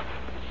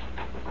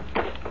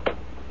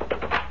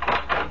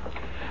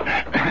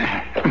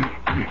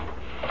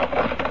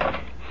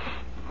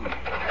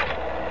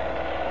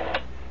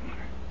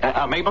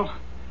 Mabel?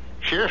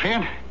 Sheriff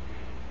in?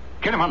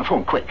 Get him on the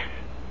phone, quick.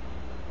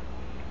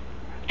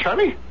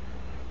 Charlie?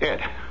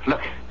 Ed, look.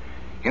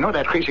 You know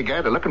that crazy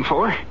guy they're looking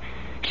for?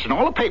 It's in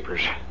all the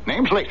papers.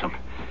 Name's Latham.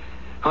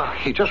 Well,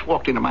 he just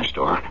walked into my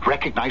store,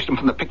 recognized him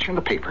from the picture in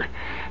the paper,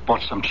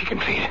 bought some chicken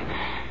feed.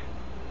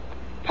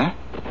 Huh?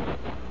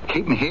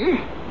 Keep him here?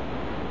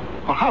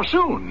 Well, how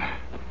soon?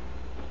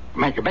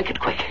 Make it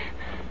quick.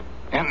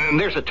 And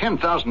there's a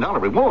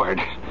 $10,000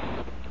 reward.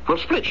 We'll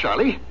split,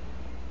 Charlie.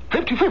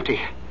 50-50.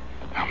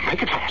 Now,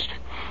 make it fast.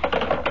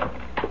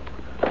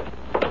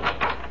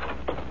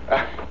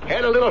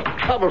 Had a little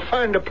trouble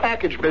finding the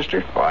package,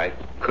 mister. Oh, I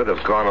could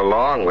have gone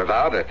along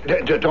without it.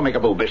 Don't make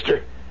a move,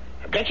 mister.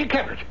 I've got you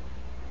covered.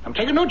 I'm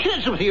taking no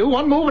chances with you.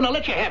 One move and I'll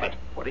let you have it.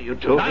 What are you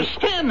doing? Now,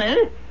 stand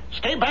there.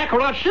 Stay back or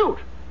I'll shoot.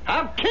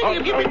 I'll kill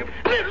you. Give me...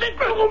 Let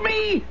go of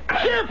me.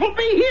 Sheriff will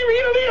be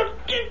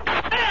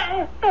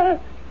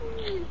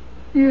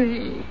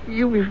here.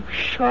 You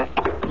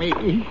shot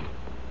me.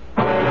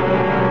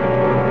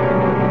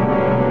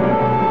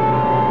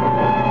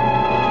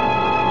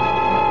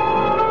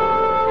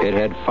 It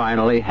had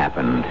finally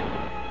happened.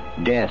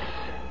 Death,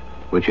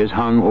 which has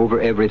hung over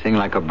everything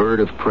like a bird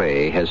of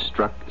prey, has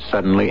struck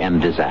suddenly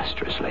and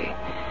disastrously.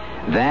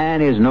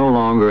 Van is no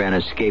longer an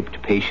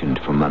escaped patient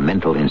from a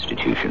mental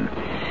institution.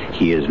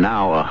 He is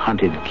now a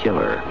hunted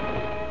killer.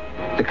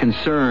 The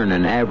concern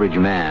an average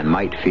man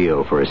might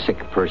feel for a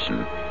sick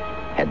person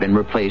had been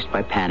replaced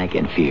by panic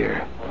and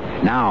fear.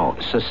 Now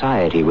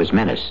society was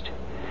menaced,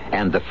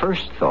 and the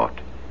first thought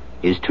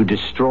is to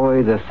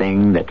destroy the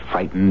thing that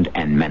frightened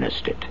and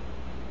menaced it.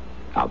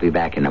 I'll be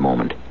back in a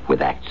moment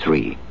with Act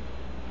 3.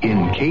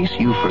 In case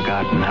you've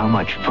forgotten how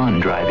much fun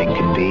driving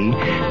can be,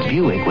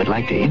 Buick would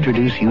like to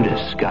introduce you to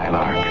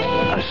Skylark,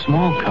 a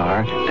small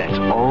car that's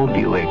all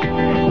Buick,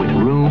 with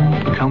room,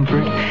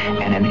 comfort,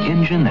 and an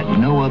engine that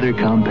no other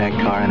compact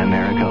car in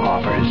America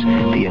offers,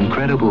 the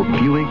incredible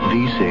Buick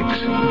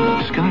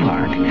V6.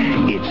 Skylark,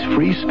 it's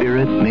free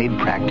spirit made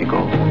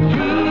practical.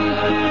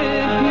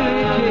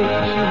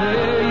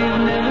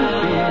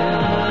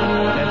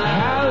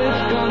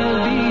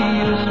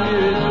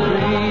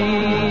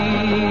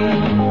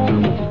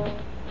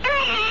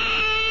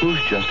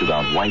 Just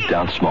about wiped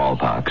out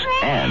smallpox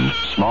and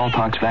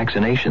smallpox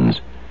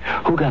vaccinations?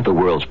 Who got the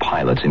world's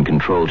pilots in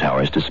control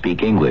towers to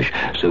speak English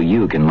so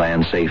you can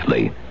land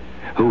safely?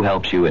 Who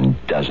helps you in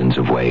dozens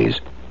of ways?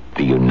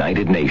 The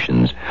United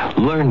Nations.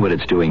 Learn what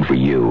it's doing for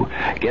you.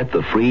 Get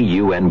the free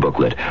UN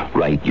booklet.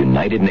 Write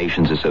United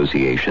Nations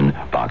Association,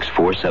 Box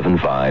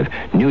 475,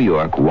 New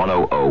York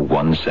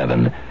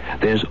 10017.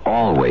 There's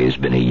always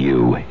been a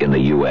U in the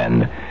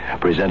UN.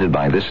 Presented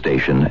by this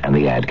station and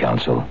the Ad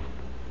Council.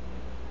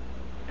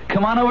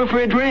 Come on over for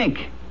a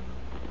drink.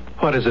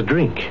 What is a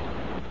drink?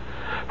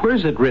 Where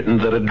is it written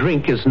that a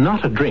drink is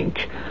not a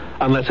drink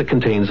unless it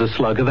contains a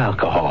slug of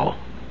alcohol?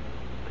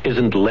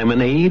 Isn't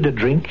lemonade a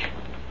drink?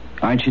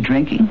 Aren't you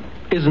drinking?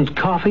 Isn't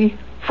coffee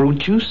fruit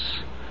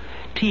juice?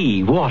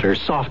 Tea, water,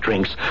 soft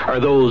drinks,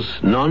 are those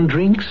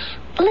non-drinks?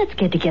 Let's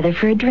get together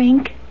for a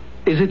drink.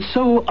 Is it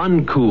so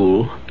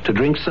uncool to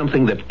drink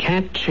something that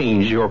can't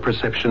change your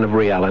perception of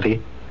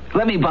reality?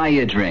 Let me buy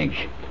you a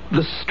drink.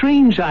 The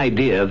strange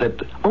idea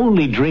that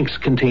only drinks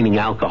containing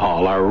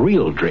alcohol are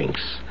real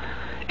drinks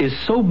is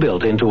so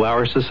built into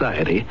our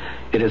society,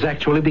 it has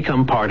actually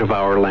become part of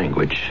our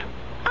language.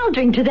 I'll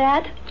drink to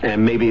that.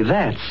 And maybe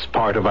that's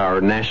part of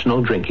our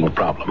national drinking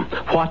problem.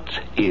 What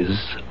is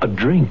a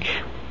drink?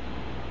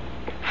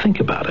 Think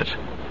about it.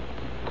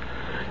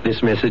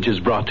 This message is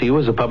brought to you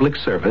as a public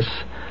service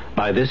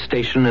by this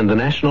station and the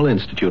National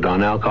Institute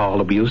on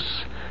Alcohol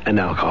Abuse and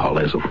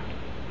Alcoholism.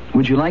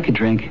 Would you like a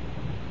drink?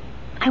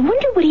 I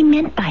wonder what he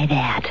meant by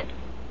that.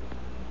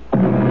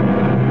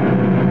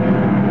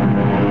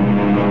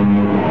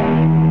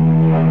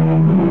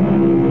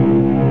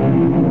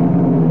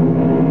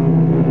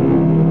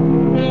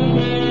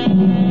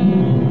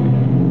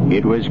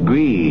 It was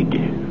greed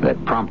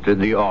that prompted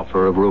the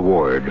offer of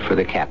reward for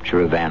the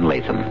capture of Van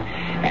Latham.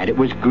 And it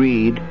was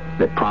greed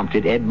that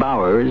prompted Ed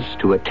Bowers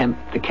to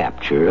attempt the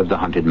capture of the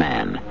hunted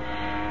man.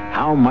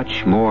 How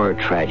much more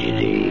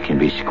tragedy can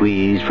be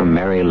squeezed from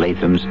Mary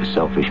Latham's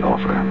selfish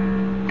offer?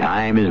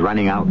 Time is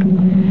running out.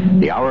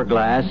 The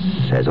hourglass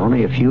has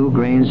only a few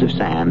grains of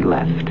sand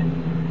left.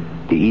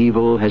 The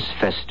evil has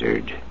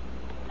festered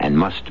and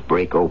must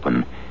break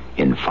open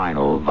in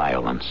final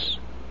violence.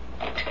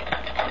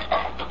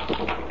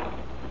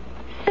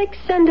 6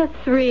 and a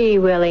 3,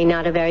 Willie.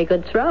 Not a very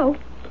good throw.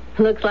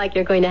 Looks like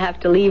you're going to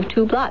have to leave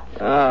 2 blots.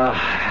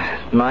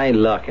 My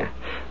luck.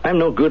 I'm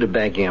no good at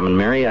backgammon,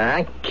 Mary.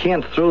 I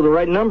can't throw the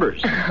right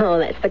numbers. Oh,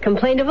 that's the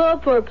complaint of all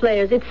poor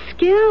players. It's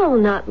skill,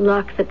 not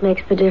luck, that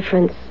makes the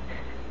difference.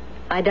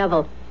 I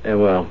double.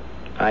 Well,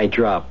 I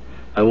drop.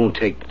 I won't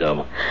take the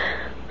double.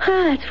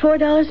 That's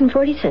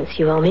 $4.40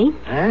 you owe me.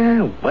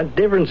 What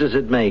difference does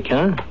it make,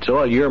 huh? It's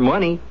all your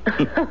money.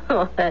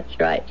 Oh, that's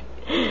right.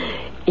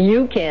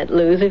 You can't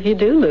lose if you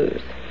do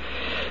lose.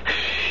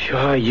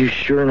 Sure, you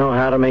sure know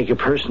how to make a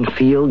person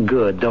feel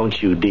good,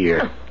 don't you,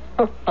 dear?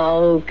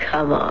 Oh,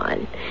 come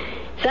on.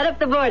 Set up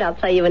the board. I'll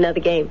play you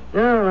another game.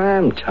 No,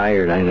 I'm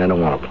tired. I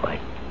don't want to play.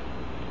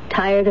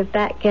 Tired of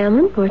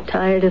backgammon or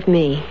tired of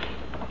me?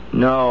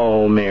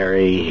 No,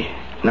 Mary.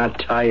 Not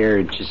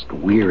tired, just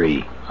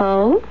weary.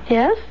 Oh,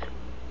 yes?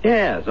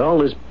 Yes, all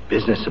this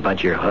business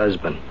about your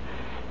husband.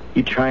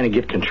 You trying to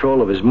get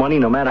control of his money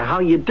no matter how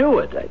you do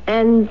it.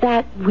 And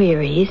that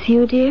wearies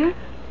you, dear?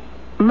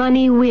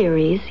 Money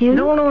wearies you?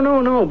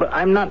 No, but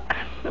I'm not...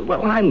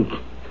 Well,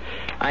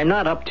 I'm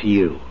not up to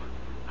you.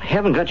 I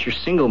haven't got your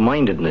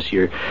single-mindedness,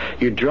 your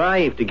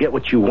drive to get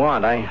what you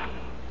want. I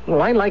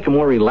like a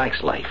more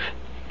relaxed life.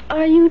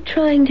 Are you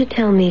trying to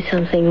tell me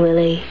something,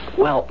 Willie?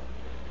 Well,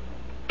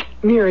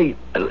 Mary,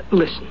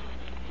 listen.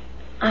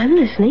 I'm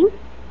listening.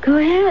 Go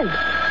ahead.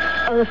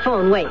 Oh, the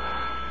phone, wait.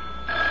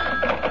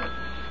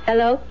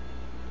 Hello?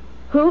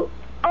 Who?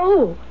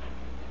 Oh,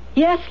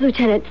 yes,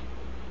 Lieutenant.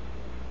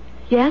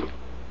 Yes?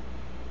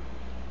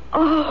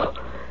 Oh,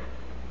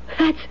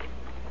 that's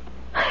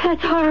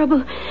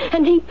horrible.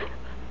 And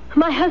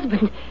my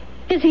husband,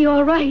 is he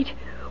all right?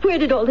 Where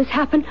did all this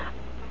happen?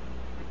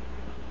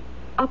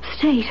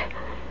 Upstate.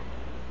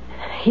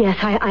 Yes,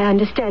 I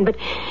understand, but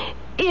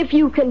if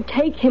you can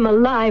take him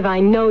alive,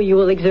 I know you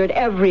will exert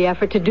every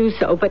effort to do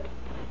so, but...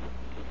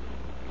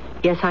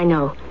 Yes, I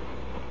know.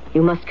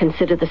 You must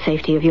consider the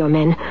safety of your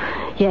men.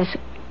 Yes.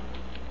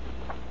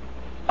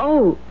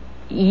 Oh,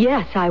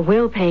 yes, I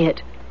will pay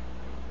it.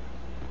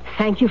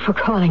 Thank you for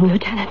calling,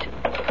 Lieutenant.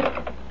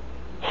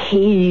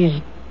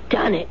 He's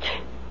done it.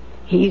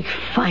 He's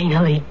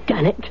finally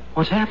done it.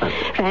 What's happened?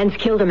 Van's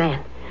killed a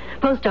man.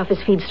 Post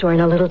office feed store in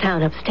a little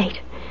town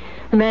upstate.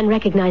 The man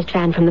recognized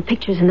Van from the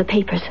pictures in the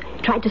papers.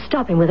 Tried to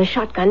stop him with a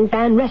shotgun.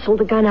 Van wrestled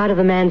the gun out of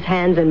the man's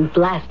hands and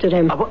blasted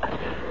him.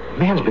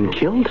 Man's been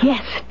killed?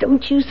 Yes.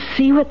 Don't you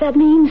see what that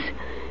means?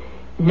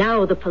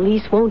 Now the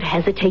police won't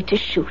hesitate to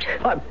shoot.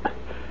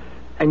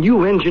 And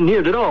you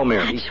engineered it all,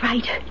 Mary. That's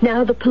right.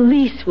 Now the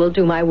police will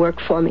do my work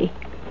for me.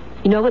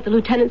 You know what the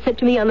lieutenant said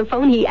to me on the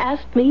phone? He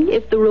asked me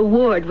if the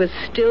reward was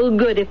still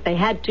good if they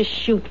had to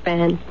shoot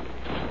Van.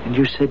 And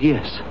you said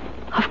yes.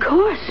 Of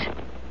course.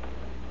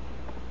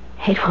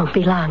 It won't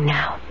be long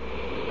now.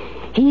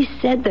 He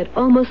said that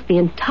almost the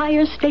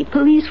entire state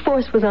police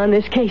force was on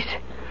this case.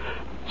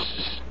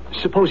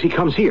 Suppose he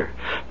comes here.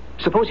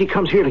 Suppose he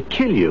comes here to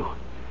kill you.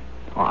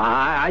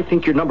 I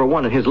think you're number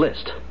one on his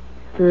list.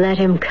 Let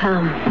him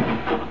come.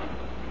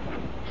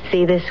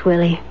 See this,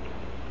 Willie?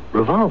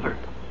 Revolver.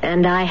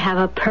 And I have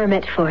a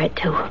permit for it,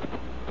 too.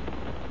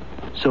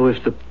 So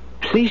if the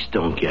police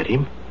don't get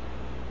him,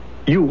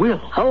 you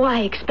will. Oh, I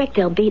expect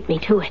they'll beat me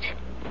to it.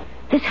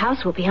 This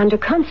house will be under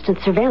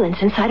constant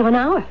surveillance inside of an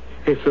hour.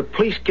 If the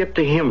police get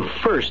to him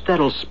first,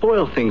 that'll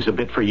spoil things a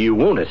bit for you,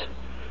 won't it?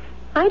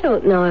 I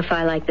don't know if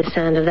I like the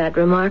sound of that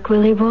remark,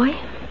 Willie boy.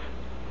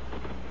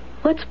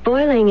 What's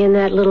boiling in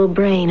that little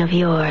brain of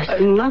yours?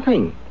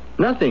 Nothing.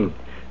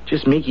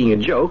 Just making a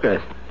joke.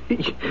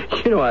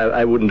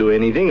 I wouldn't do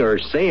anything or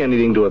say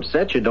anything to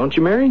upset you, don't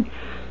you, Mary?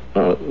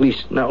 Well, at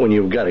least not when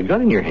you've got a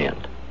gun in your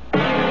hand.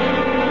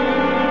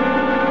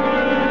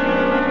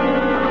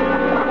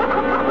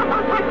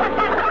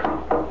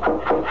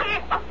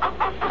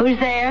 Who's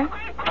there?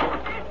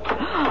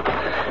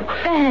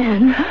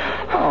 Van.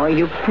 Oh,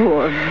 you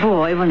poor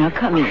boy. Well, now,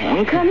 come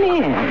in. Come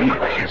in.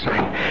 Yes,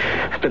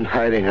 I've been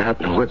hiding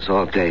out in the woods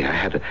all day. I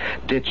had to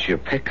ditch your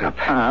pickup.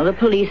 Oh, the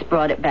police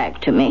brought it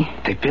back to me.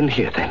 They've been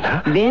here then,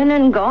 huh? Been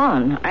and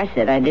gone. I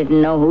said I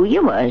didn't know who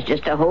you was.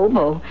 Just a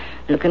hobo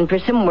looking for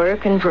some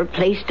work and for a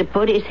place to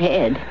put his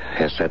head.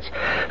 Yes, that's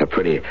a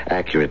pretty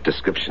accurate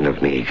description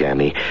of me,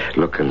 Gammy.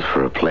 Looking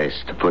for a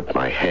place to put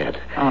my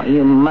head. Oh,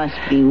 you must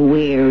be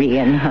weary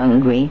and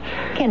hungry.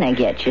 Can I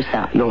get you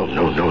something? No.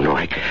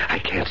 I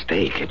can't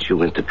stay. Get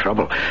you into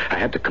trouble. I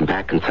had to come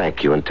back and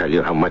thank you and tell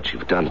you how much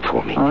you've done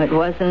for me. Oh, it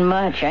wasn't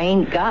much. I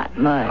ain't got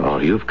much. Oh,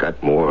 you've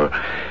got more.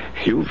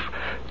 You've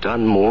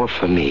done more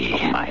for me.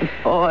 Oh,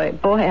 my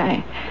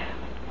boy,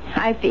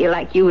 I feel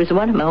like you was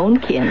one of my own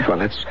kin. Well,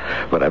 that's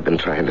what I've been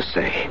trying to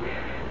say.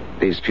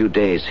 These few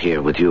days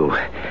here with you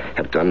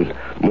have done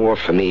more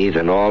for me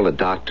than all the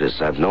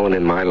doctors I've known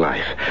in my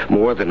life.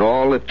 More than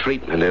all the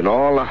treatment in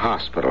all the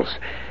hospitals.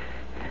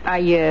 Are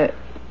you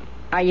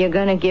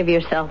going to give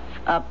yourself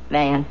up,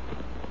 Van?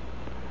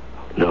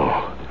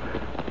 No,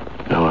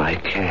 I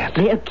can't.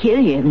 They'll kill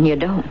you and you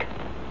don't.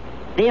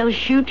 They'll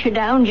shoot you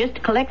down just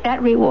to collect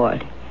that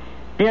reward.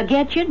 They'll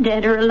get you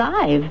dead or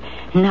alive.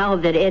 Now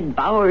that Ed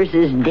Bowers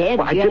is dead...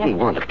 Well, I didn't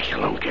want to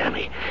kill him,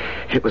 Gammy.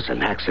 It was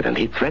an accident.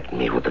 He threatened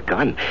me with a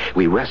gun.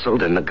 We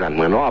wrestled and the gun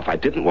went off. I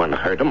didn't want to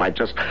hurt him. I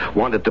just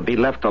wanted to be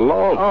left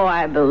alone. Oh,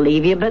 I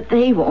believe you, but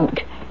they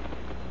won't.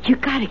 You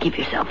got to give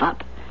yourself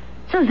up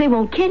so they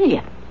won't kill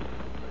you.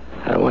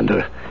 I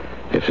wonder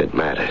if it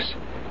matters.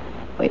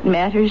 It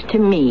matters to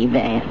me,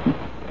 Van.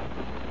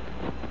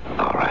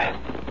 All right.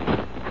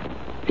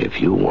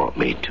 If you want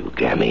me to,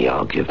 Gammy,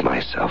 I'll give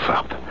myself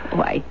up.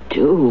 Oh, I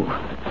do.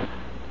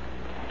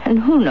 And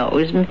who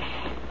knows,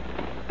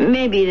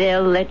 maybe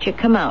they'll let you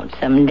come out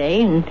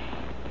someday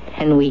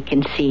and we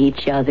can see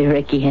each other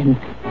again.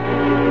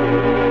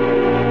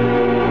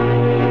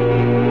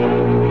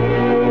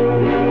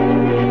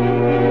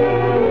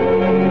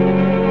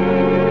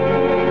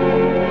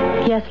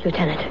 Yes,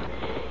 Lieutenant.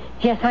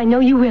 Yes, I know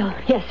you will.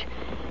 Yes.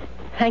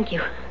 Thank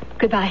you.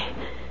 Goodbye.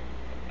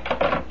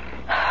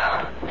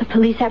 The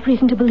police have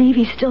reason to believe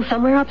he's still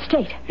somewhere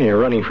upstate. Yeah,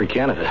 running for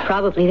Canada.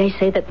 Probably. They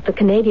say that the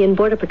Canadian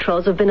Border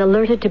Patrols have been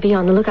alerted to be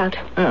on the lookout.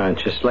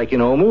 Just like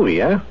an old movie,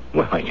 huh?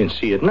 Well, I can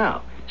see it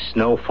now.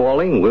 Snow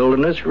falling,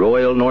 wilderness,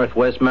 Royal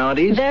Northwest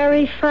Mounties.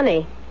 Very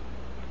funny.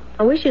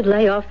 I wish you'd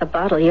lay off the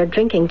bottle. You're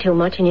drinking too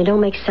much and you don't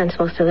make sense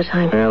most of the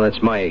time. Well,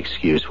 that's my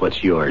excuse.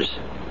 What's yours?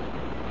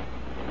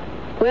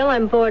 Well,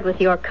 I'm bored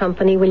with your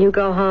company. Will you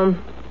go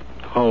home?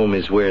 Home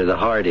is where the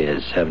heart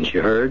is, haven't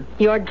you heard?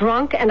 You're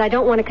drunk, and I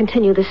don't want to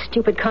continue this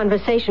stupid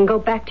conversation. Go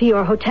back to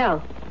your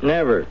hotel.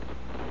 Never.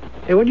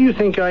 Hey, what do you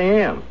think I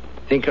am?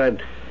 Think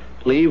I'd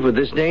leave with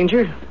this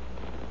danger?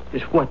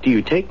 Just what do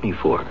you take me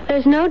for?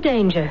 There's no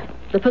danger.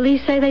 The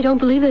police say they don't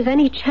believe there's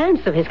any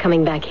chance of his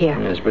coming back here.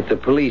 Yes, but the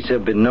police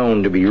have been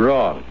known to be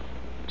wrong.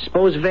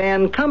 Suppose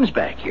Van comes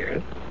back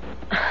here.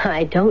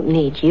 I don't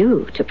need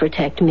you to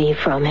protect me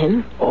from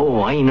him.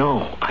 Oh, I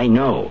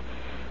know.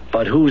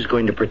 But who's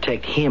going to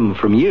protect him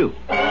from you?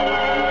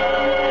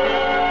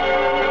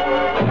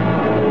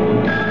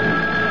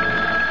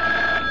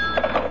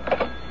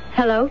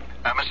 Hello?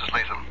 Mrs.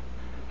 Latham,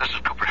 this is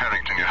Cooper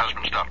Harrington, your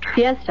husband's doctor.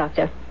 Yes,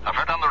 doctor. I've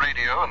heard on the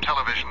radio and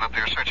television that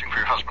they're searching for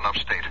your husband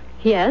upstate.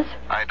 Yes?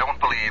 I don't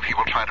believe he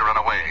will try to run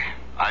away.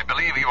 I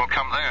believe he will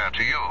come there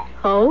to you.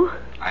 Oh?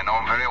 I know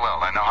him very well.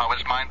 I know how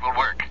his mind will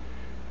work.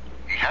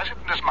 He has it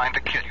in his mind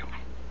to kill you.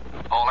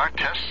 All our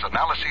tests,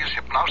 analyses,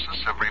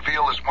 hypnosis have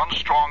revealed this one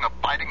strong,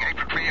 abiding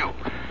hatred for you.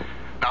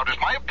 Now, it is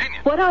my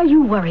opinion. What are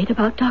you worried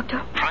about,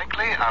 Doctor?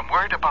 Frankly, I'm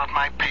worried about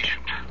my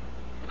patient.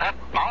 That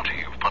bounty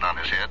you've put on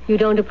his head. You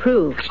don't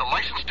approve. It's a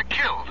license to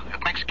kill.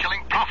 It makes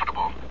killing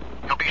profitable.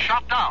 He'll be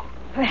shot down.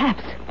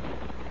 Perhaps.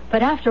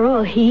 But after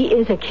all, he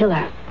is a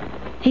killer.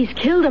 He's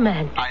killed a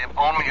man. I am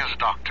only his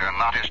doctor,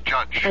 not his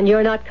judge. And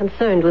you're not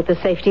concerned with the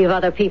safety of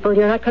other people?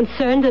 You're not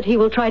concerned that he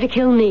will try to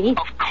kill me?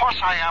 Of course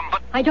I am,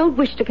 but... I don't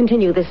wish to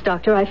continue this,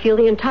 Doctor. I feel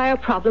the entire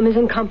problem is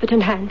in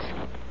competent hands.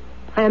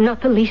 I am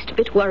not the least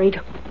bit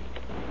worried.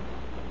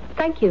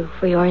 Thank you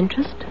for your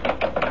interest.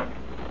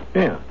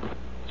 Yeah.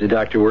 Is the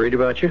doctor worried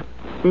about you?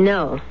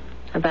 No,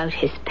 about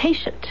his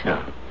patient.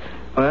 No.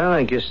 Well,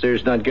 I guess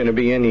there's not going to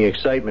be any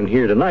excitement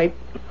here tonight.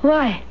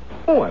 Why?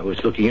 Oh, I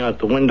was looking out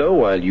the window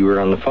while you were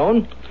on the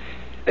phone.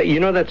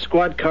 You know that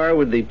squad car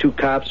with the two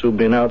cops who've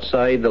been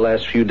outside the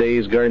last few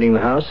days guarding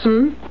the house?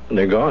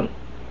 They're gone.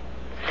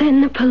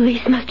 Then the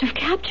police must have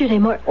captured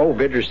him, or... Oh,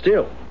 better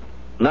still.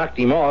 Knocked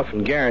him off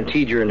and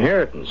guaranteed your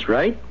inheritance,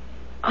 right?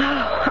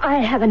 Oh, I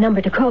have a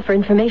number to call for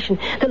information.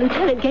 The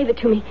lieutenant gave it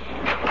to me.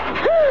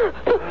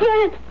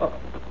 Van!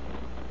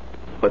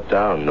 Put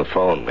down the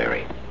phone,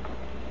 Mary.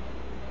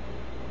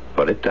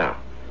 Put it down.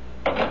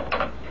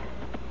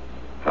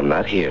 I'm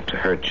not here to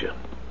hurt you.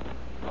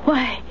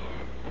 Why?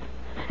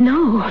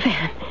 No,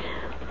 Van.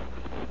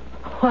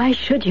 Why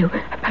should you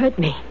hurt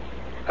me?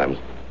 I'm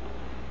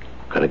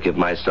going to give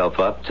myself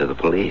up to the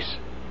police.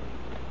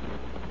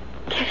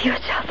 Give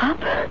yourself up?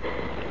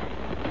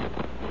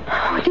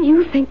 Oh, do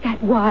you think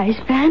that wise,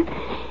 Van?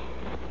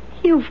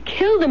 You've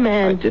killed a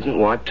man. I didn't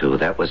want to.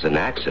 That was an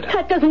accident.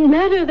 That doesn't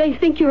matter. They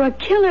think you're a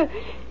killer.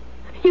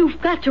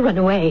 You've got to run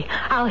away.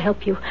 I'll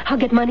help you. I'll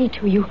get money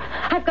to you.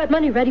 I've got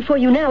money ready for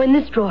you now in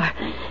this drawer.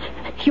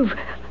 You've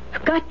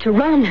got to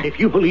run. If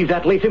you believe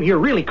that, Latham, you're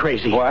really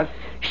crazy. What?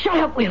 Shut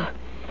up, Will.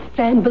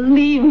 Van,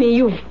 believe me,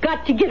 you've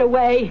got to get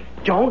away.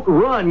 Don't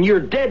run. You're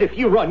dead if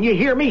you run. You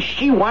hear me?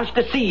 She wants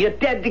to see you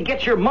dead to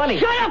get your money.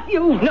 Shut up,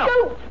 you.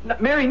 No.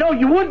 Mary, no,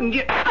 you wouldn't.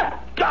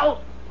 Go.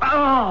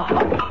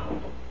 Oh.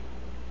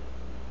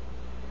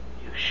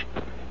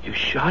 You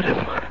shot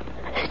him.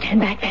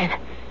 Stand back, Van.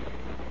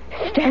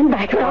 Stand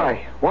back.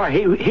 Why? Why?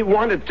 He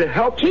wanted to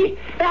help me.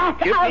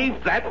 Back Give up. me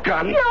that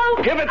gun.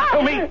 No. Give it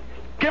to me.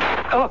 Give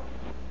it. Oh.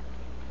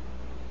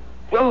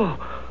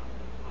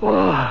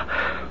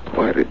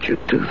 Why did you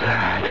do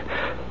that?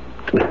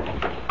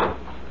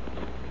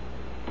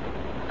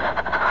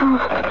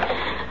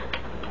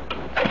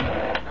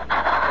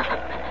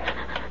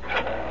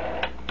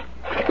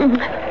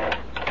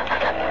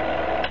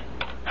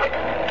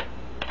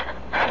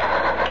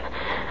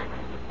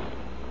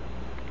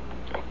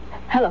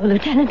 Hello,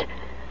 Lieutenant.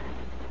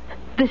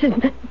 This is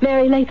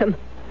Mary Latham.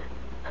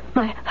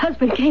 My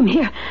husband came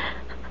here,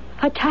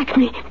 attacked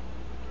me.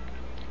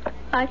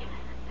 I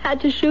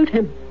had to shoot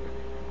him.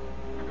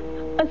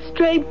 A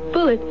stray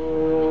bullet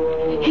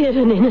hit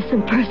an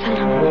innocent person.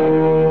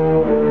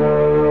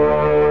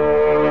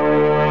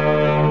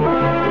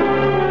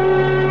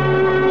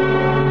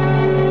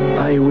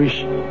 I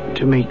wish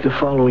to make the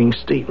following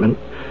statement,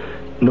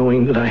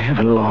 knowing that I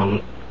haven't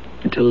long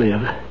to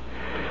live.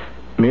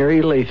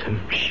 Mary Latham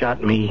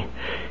shot me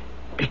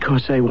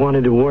because I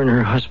wanted to warn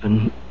her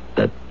husband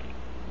that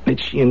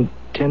she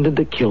intended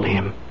to kill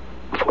him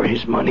for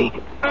his money.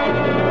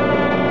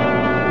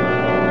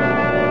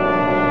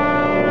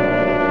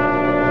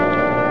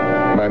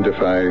 Mind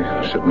if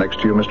I sit next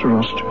to you, Mr.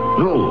 Rost?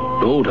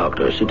 No,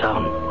 Doctor. Sit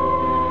down.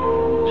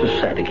 It's a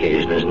sad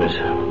occasion, isn't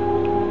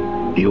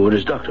it? You were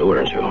his doctor,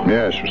 weren't you?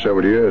 Yes, for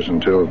several years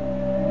until...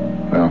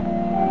 Well,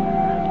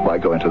 why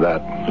go into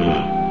that?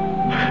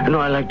 You know,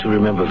 I like to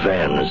remember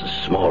Van as a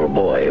small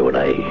boy when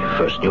I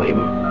first knew him.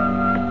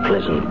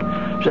 Pleasant.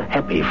 He was a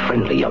happy,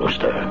 friendly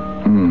youngster.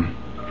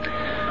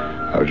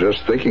 I was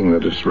just thinking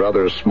that it's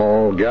rather a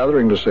small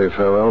gathering to say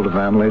farewell to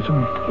Van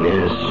Latham.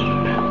 Yes.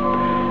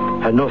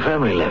 Had no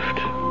family left.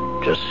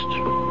 Just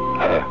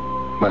her.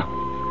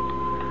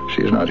 Well,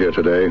 she's not here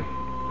today.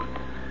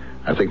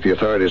 I think the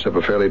authorities have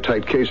a fairly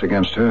tight case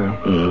against her.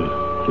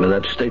 With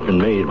that statement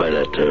made by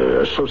that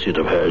associate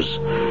of hers,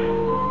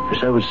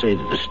 yes, I would say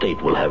that the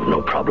state will have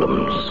no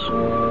problems.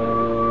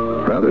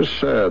 Rather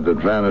sad that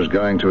Van is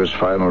going to his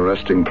final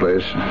resting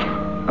place.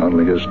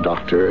 Only his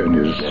doctor and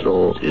his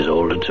his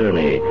old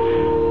attorney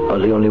are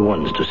the only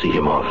ones to see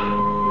him off.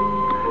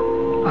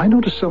 I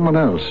noticed someone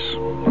else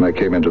when I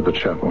came into the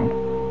chapel,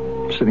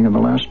 sitting in the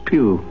last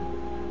pew.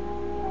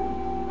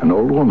 An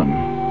old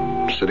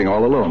woman, sitting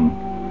all alone.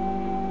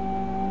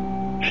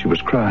 She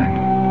was crying.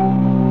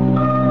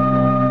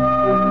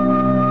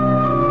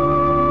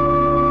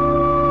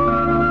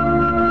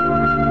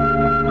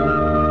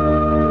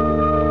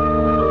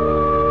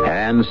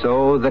 And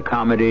so the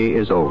comedy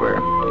is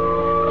over.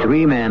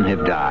 3 men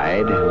have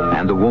died,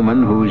 and the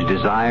woman whose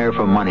desire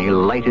for money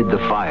lighted the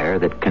fire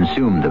that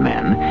consumed the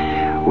men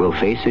will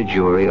face a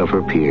jury of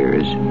her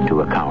peers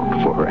to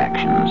account for her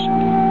actions.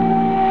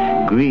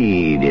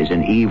 Greed is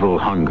an evil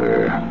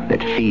hunger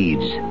that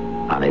feeds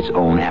on its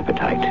own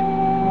appetite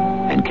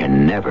and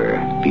can never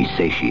be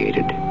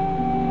satiated.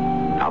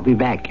 I'll be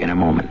back in a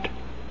moment.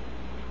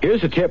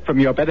 Here's a tip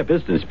from your Better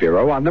Business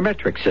Bureau on the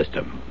metric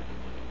system.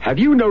 Have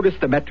you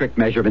noticed the metric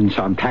measurements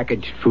on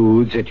packaged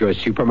foods at your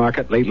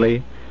supermarket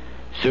lately?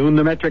 Soon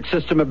the metric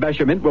system of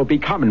measurement will be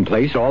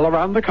commonplace all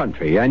around the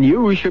country, and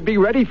you should be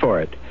ready for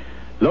it.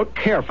 Look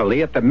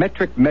carefully at the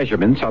metric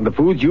measurements on the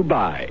foods you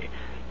buy.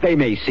 They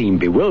may seem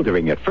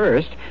bewildering at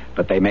first,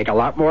 but they make a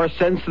lot more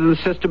sense than the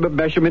system of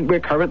measurement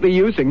we're currently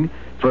using.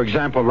 For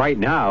example, right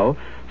now,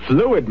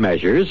 fluid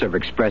measures are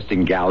expressed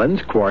in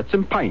gallons, quarts,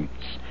 and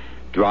pints.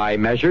 Dry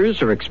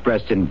measures are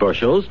expressed in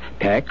bushels,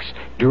 pecks,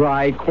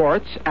 dry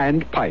quarts,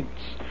 and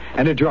pints.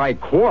 And a dry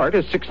quart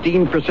is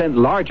 16%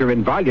 larger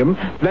in volume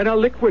than a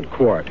liquid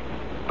quart.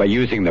 By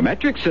using the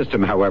metric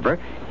system, however,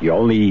 you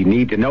only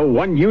need to know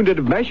 1 unit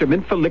of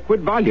measurement for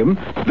liquid volume,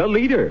 the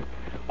liter.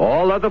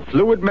 All other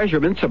fluid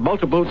measurements are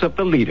multiples of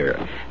the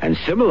liter. And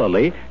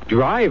similarly,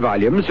 dry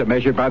volumes are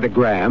measured by the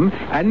gram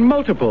and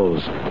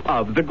multiples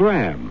of the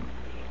gram.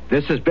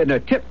 This has been a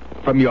tip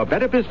from your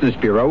Better Business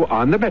Bureau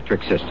on the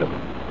metric system.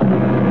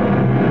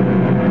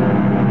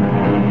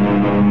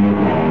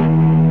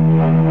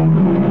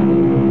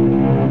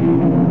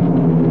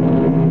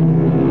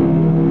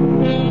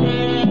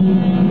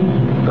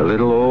 The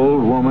little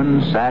old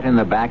woman sat in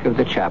the back of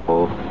the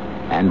chapel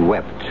and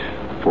wept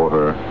for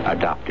her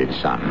adopted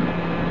son,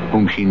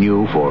 whom she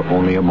knew for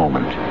only a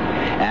moment,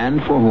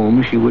 and for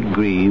whom she would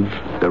grieve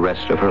the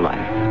rest of her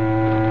life.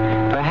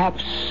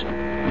 Perhaps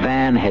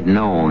Van had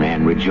known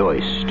and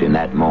rejoiced in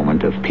that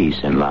moment of peace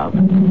and love.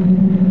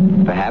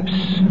 Perhaps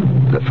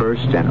the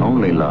first and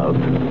only love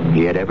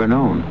he had ever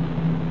known.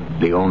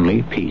 the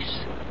only peace.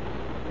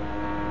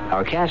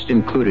 Our cast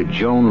included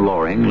Joan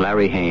Loring,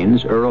 Larry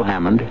Haynes, Earl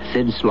Hammond,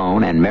 Sid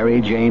Sloan, and Mary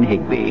Jane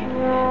Higby.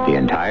 The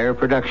entire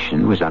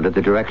production was under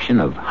the direction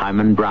of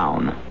Hyman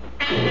Brown.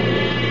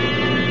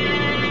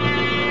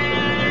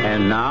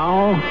 And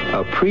now,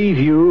 a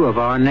preview of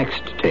our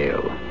next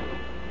tale.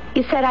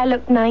 You said I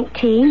looked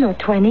 19 or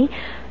 20.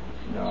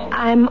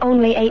 I'm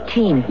only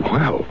 18.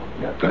 Well,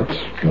 that's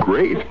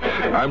great.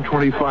 I'm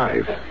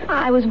 25.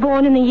 I was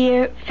born in the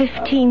year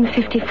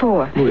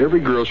 1554. Well, every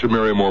girl should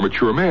marry a more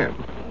mature man.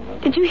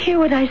 Did you hear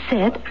what I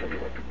said?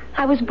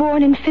 I was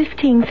born in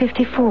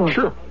 1554.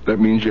 Sure. That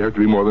means you have to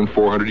be more than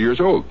 400 years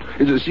old.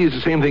 It's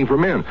the same thing for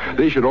men.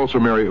 They should also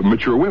marry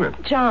mature women.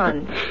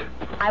 John,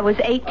 I was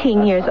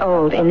 18 years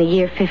old in the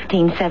year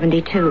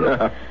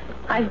 1572.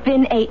 I've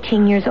been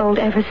 18 years old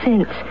ever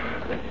since.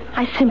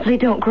 I simply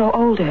don't grow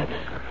older.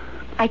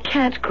 I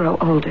can't grow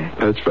older.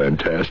 That's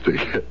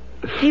fantastic.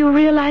 Do you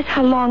realize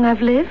how long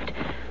I've lived?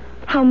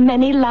 How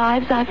many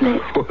lives I've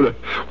lived?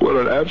 What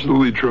an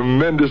absolutely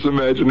tremendous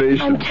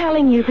imagination. I'm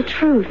telling you the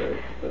truth.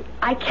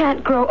 I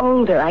can't grow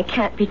older. I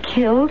can't be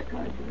killed.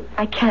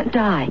 I can't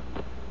die.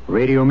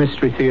 Radio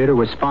Mystery Theater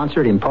was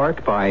sponsored in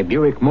part by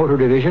Buick Motor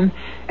Division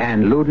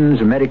and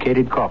Luden's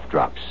Medicated Cough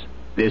Drops.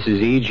 This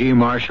is E.G.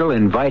 Marshall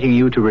inviting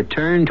you to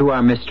return to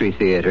our Mystery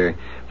Theater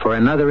for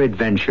another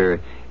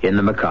adventure in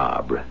the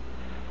macabre.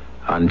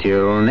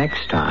 Until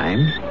next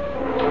time,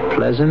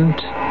 pleasant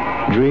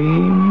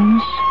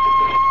dreams.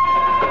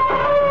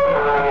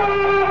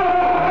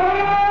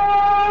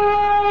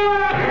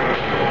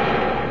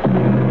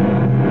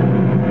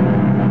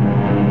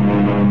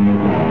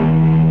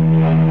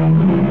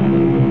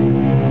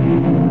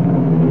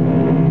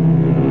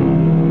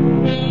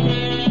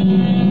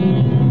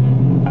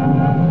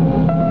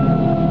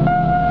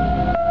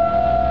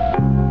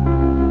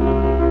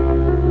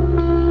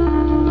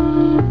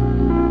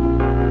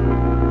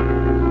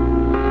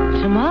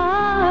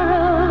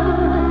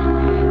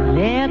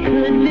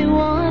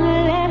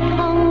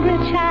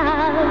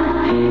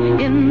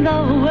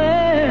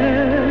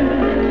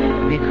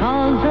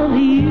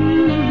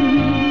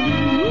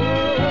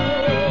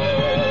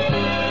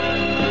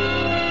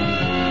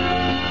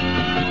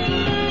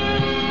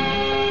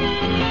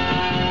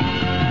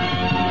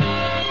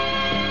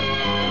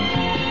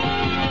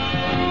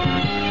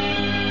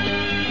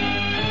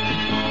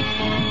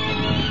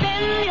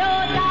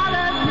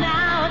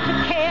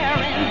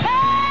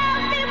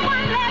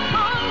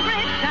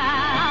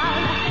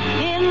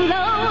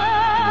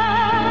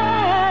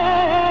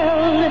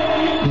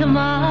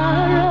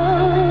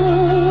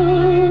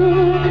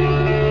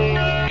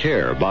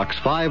 Box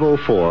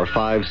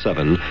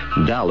 50457,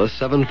 Dallas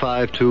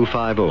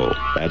 75250.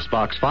 That's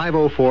Box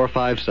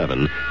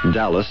 50457,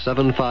 Dallas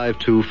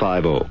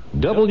 75250.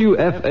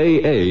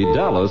 WFAA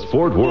Dallas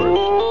Fort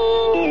Worth.